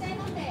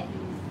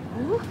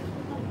 Oh.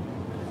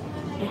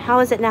 And how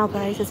is it now,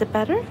 guys? Is it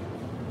better?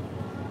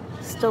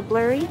 Still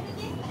blurry?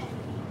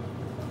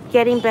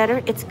 Getting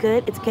better. It's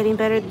good. It's getting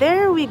better.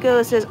 There we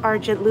go, says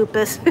Argent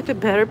Lupus.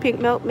 Better, Pink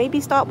Milk.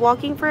 Maybe stop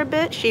walking for a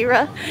bit,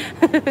 Shira.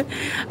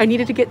 I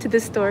needed to get to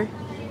this store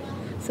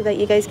so that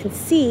you guys can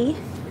see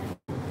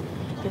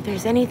if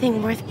there's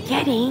anything worth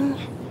getting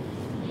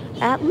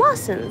at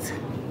Lawson's.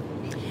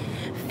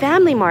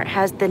 Family Mart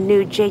has the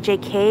new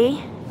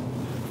JJK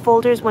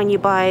folders when you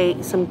buy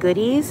some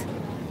goodies.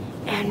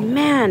 And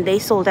man, they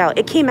sold out.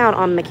 It came out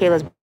on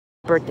Michaela's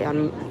birthday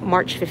on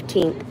March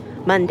 15th,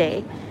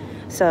 Monday.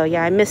 So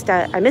yeah, I missed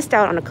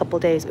out on a couple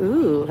days.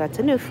 Ooh, that's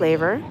a new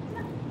flavor.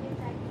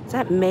 Is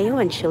that mayo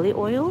and chili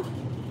oil?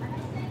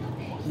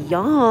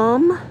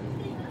 Yum.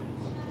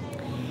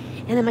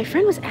 And then my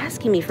friend was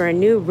asking me for a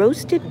new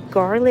roasted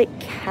garlic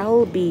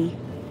kalbi,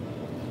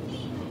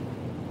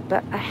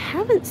 but I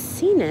haven't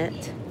seen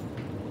it.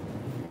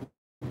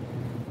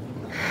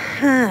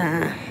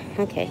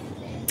 Okay.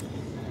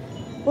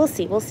 We'll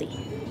see, we'll see.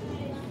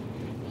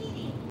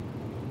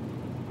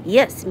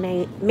 Yes,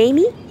 May,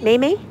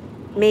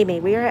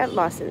 we are at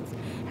Lawson's.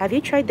 Have you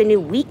tried the new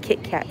wheat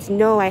Kit Kats?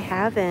 No, I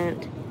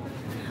haven't.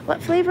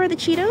 What flavor are the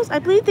Cheetos? I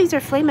believe these are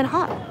Flamin'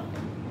 Hot.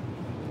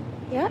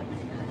 Yeah.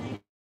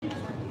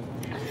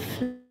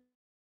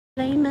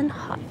 Flamin'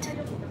 Hot.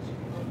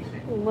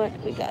 What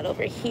we got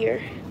over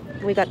here?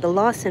 We got the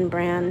Lawson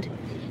brand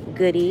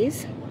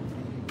goodies.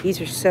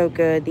 These are so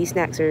good. These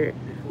snacks are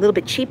a little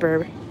bit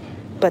cheaper,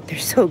 but they're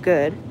so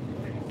good.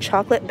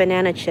 Chocolate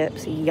banana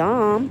chips.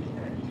 Yum.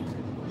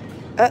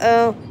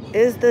 Uh-oh.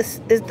 Is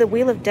the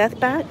Wheel of Death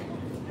back?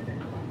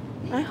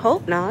 I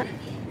hope not.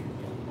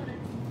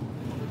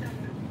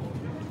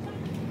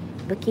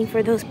 Looking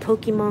for those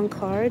Pokemon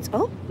cards.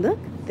 Oh, look.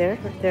 They're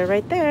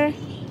right there.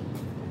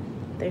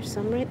 There's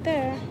some right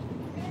there.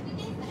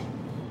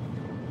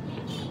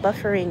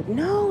 Buffering.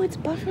 No, it's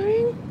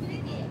buffering?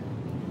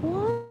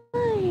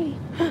 Why?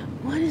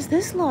 What is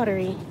this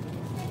lottery?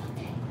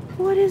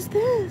 What is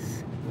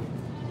this?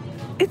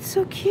 It's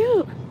so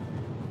cute.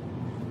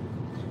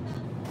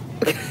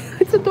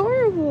 It's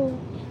adorable.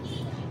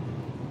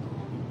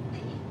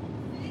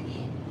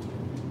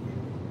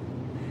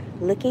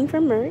 Looking for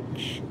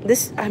merch.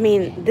 This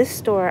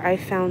store, I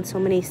found so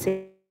many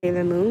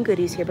Sailor Moon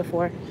goodies here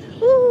before.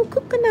 Ooh,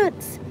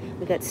 coconuts.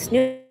 We got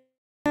Snoop's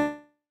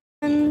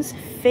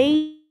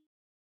Fate.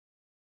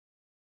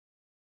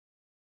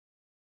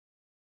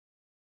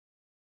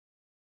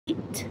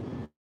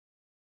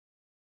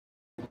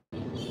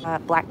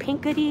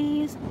 Blackpink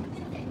goodies.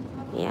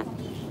 Yeah.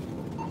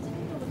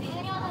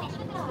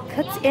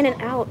 Cuts in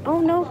and out. Oh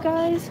no,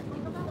 guys.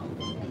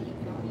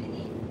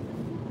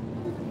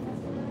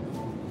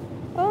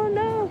 Oh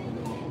no.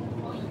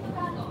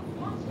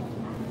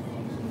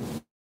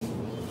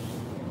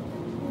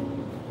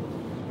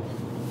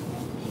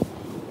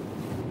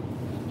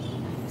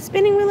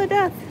 Spinning Wheel of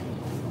Death.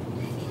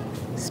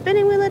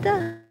 Spinning Wheel of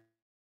Death.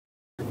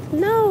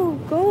 No,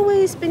 go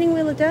away, Spinning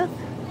Wheel of Death.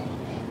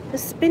 The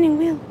Spinning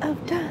Wheel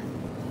of Death.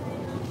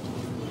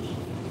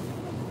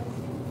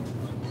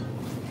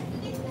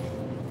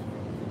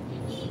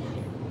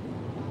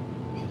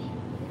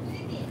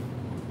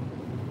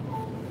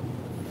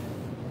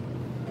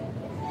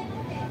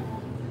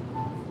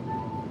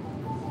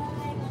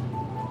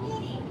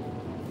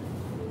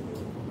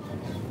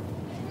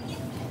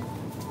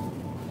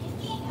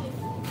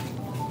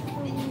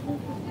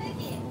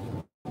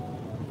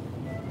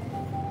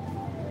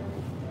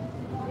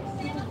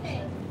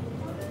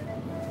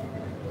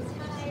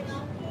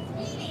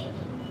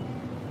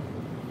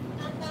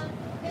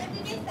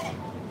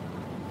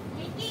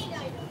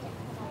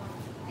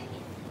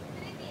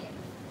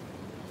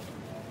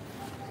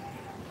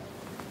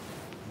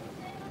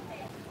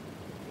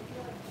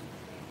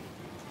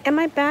 Am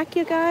I back,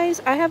 you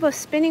guys? I have a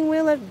Spinning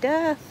Wheel of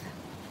Death.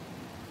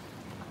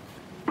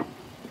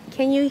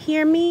 Can you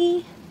hear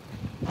me?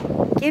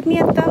 Give me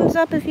a thumbs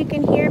up if you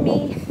can hear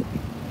me.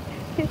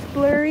 It's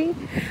blurry.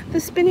 The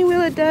Spinning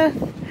Wheel of Death.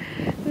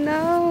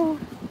 No.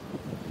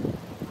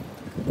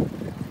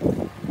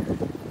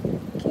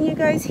 Can you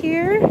guys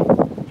hear?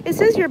 It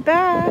says you're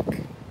back.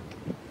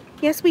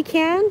 Yes, we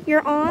can.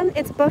 You're on.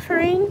 It's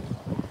buffering.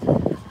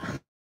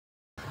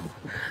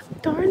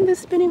 Darn the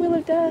Spinning Wheel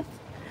of Death.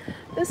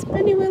 The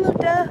Spinning Wheel of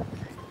Death.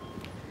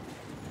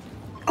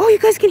 Oh, you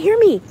guys can hear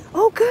me.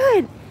 Oh,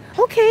 good.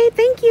 Okay,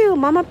 thank you.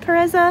 Mama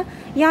Pereza,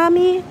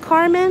 Yami,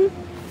 Carmen.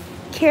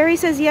 Carrie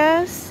says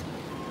yes.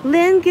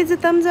 Lynn gives a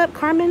thumbs up.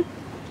 Carmen.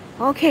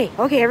 Okay,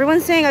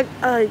 everyone's saying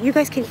you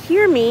guys can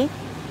hear me,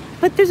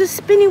 but there's a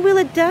Spinning Wheel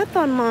of Death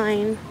on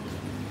mine.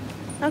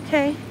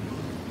 Okay,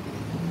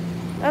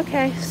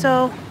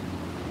 so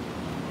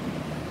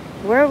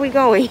where are we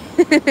going?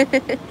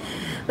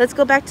 Let's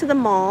go back to the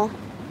mall.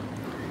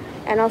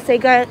 And I'll say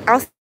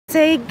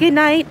good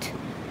night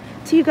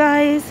to you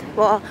guys.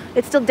 Well,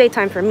 it's still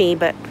daytime for me,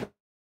 but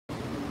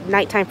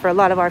nighttime for a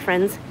lot of our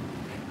friends.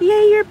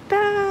 Yay, you're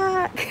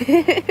back.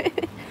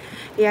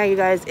 Yeah, you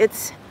guys,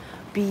 it's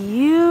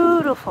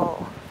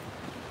beautiful.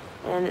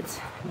 And it's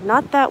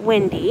not that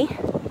windy.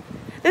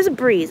 There's a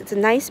breeze. It's a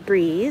nice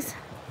breeze.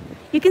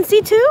 You can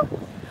see too?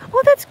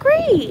 Oh, that's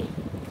great.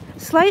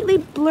 Slightly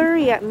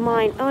blurry at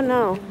mine. Oh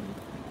no.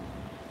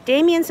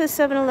 Damien says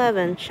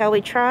 7-Eleven. Shall we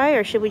try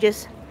or should we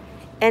just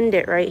end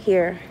it right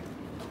here?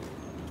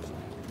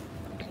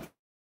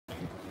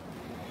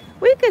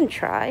 We can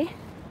try.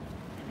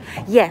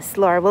 Yes,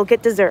 Laura, we'll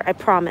get dessert, I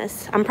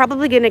promise. I'm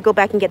probably gonna go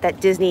back and get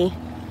that Disney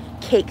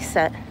cake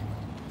set.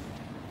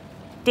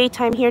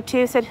 Daytime here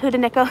too, said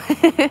Hudaneko.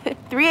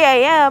 3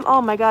 a.m.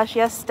 Oh my gosh,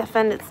 yes,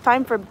 Stefan, it's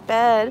time for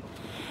bed.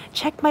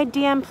 Check my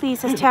DM, please,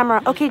 says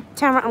Tamara. Okay,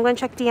 Tamara, I'm gonna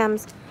check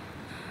DMs.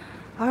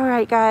 All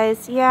right,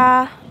 guys.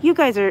 Yeah, you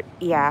guys are,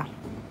 yeah.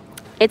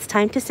 It's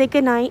time to say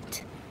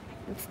goodnight.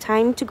 It's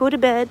time to go to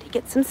bed,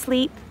 get some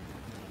sleep.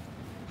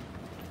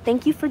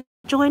 Thank you for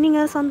joining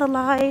us on the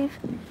live.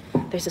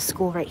 There's a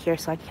school right here,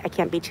 so I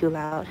can't be too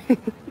loud.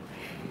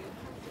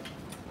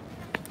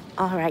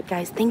 All right,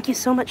 guys. Thank you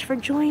so much for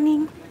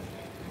joining.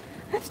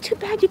 That's too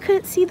bad you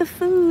couldn't see the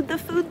food. The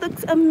food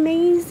looks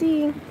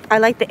amazing. I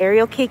like the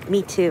Ariel cake.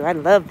 Me too. I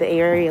love the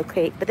Ariel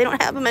cake, but they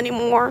don't have them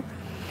anymore.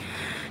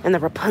 And the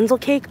Rapunzel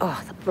cake.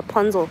 Oh, the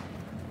Rapunzel.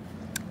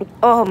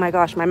 Oh my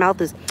gosh, my mouth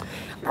is...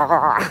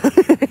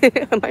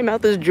 my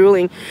mouth is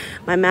drooling.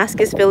 My mask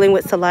is filling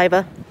with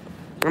saliva.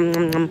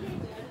 Good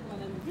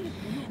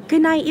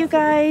night, you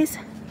guys.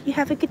 You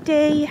have a good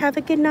day. You have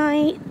a good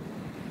night.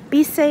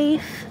 Be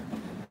safe.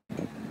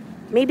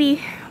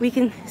 Maybe we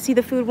can see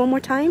the food one more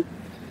time.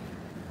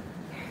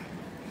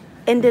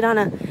 End it on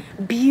a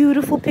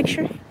beautiful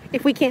picture,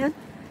 if we can.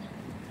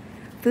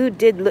 Food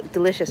did look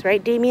delicious,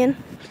 right, Damien?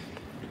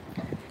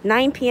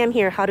 9 p.m.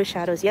 here, How Do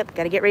Shadows. Yep,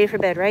 gotta get ready for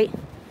bed, right?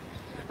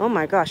 Oh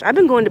my gosh, I've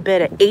been going to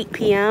bed at 8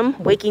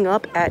 p.m., waking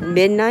up at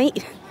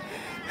midnight,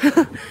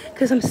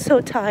 because I'm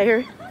so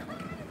tired.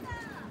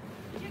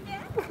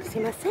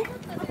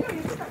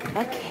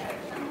 Okay.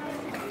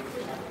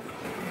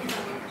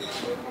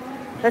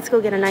 Let's go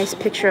get a nice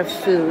picture of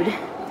food.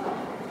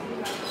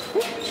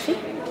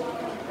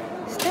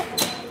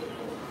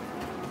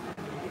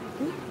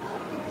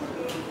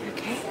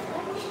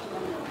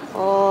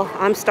 Oh,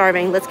 I'm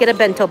starving. Let's get a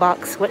bento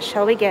box. What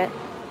shall we get?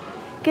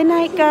 Good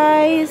night,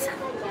 guys.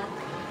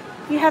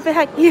 You have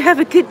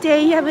a good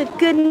day. You have a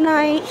good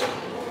night.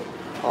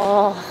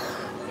 Oh,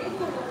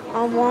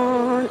 I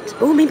want...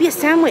 Oh, maybe a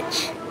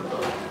sandwich.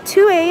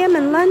 2 a.m.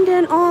 in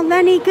London. Oh,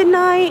 Lenny, good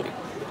night.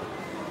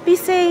 Be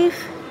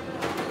safe.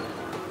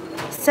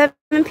 7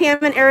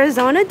 p.m. in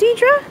Arizona,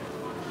 Deidre?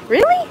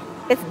 Really?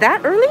 It's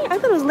that early? I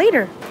thought it was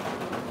later.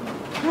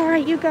 All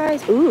right, you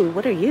guys. Ooh,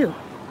 what are you?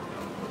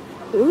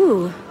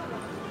 Ooh.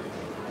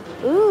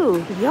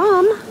 Ooh,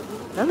 yum.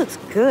 That looks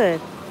good.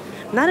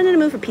 I'm not in the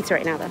mood for pizza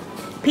right now, though.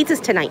 Pizza's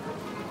tonight.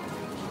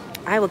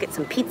 I will get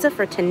some pizza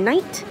for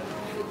tonight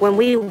when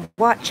we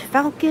watch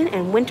Falcon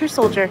and Winter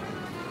Soldier.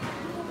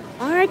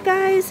 All right,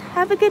 guys.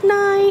 Have a good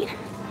night.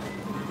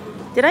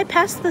 Did I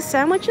pass the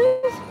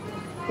sandwiches?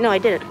 No, I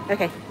didn't.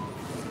 Okay.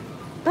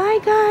 Bye,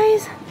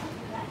 guys.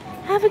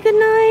 Have a good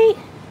night.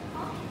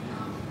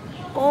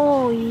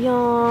 Oh,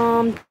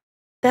 yum.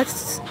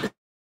 That's...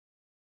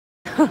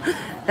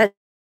 that's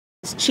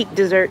cheap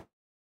dessert.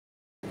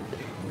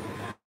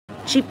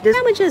 Cheap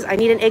sandwiches. I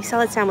need an egg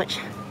salad sandwich.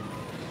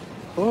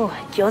 Oh,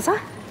 gyoza.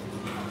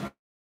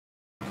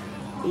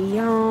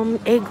 Yum.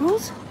 Egg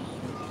rolls.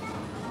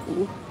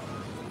 Ooh.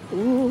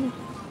 Ooh.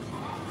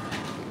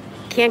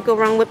 Can't go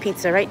wrong with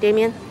pizza, right,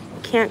 Damien?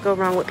 Can't go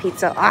wrong with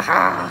pizza.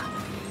 Aha!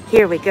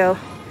 Here we go.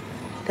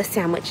 The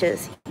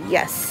sandwiches.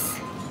 Yes.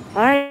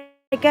 All right,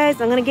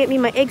 guys. I'm going to get me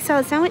my egg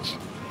salad sandwich,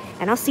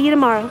 and I'll see you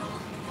tomorrow.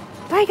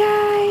 Bye,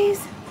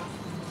 guys.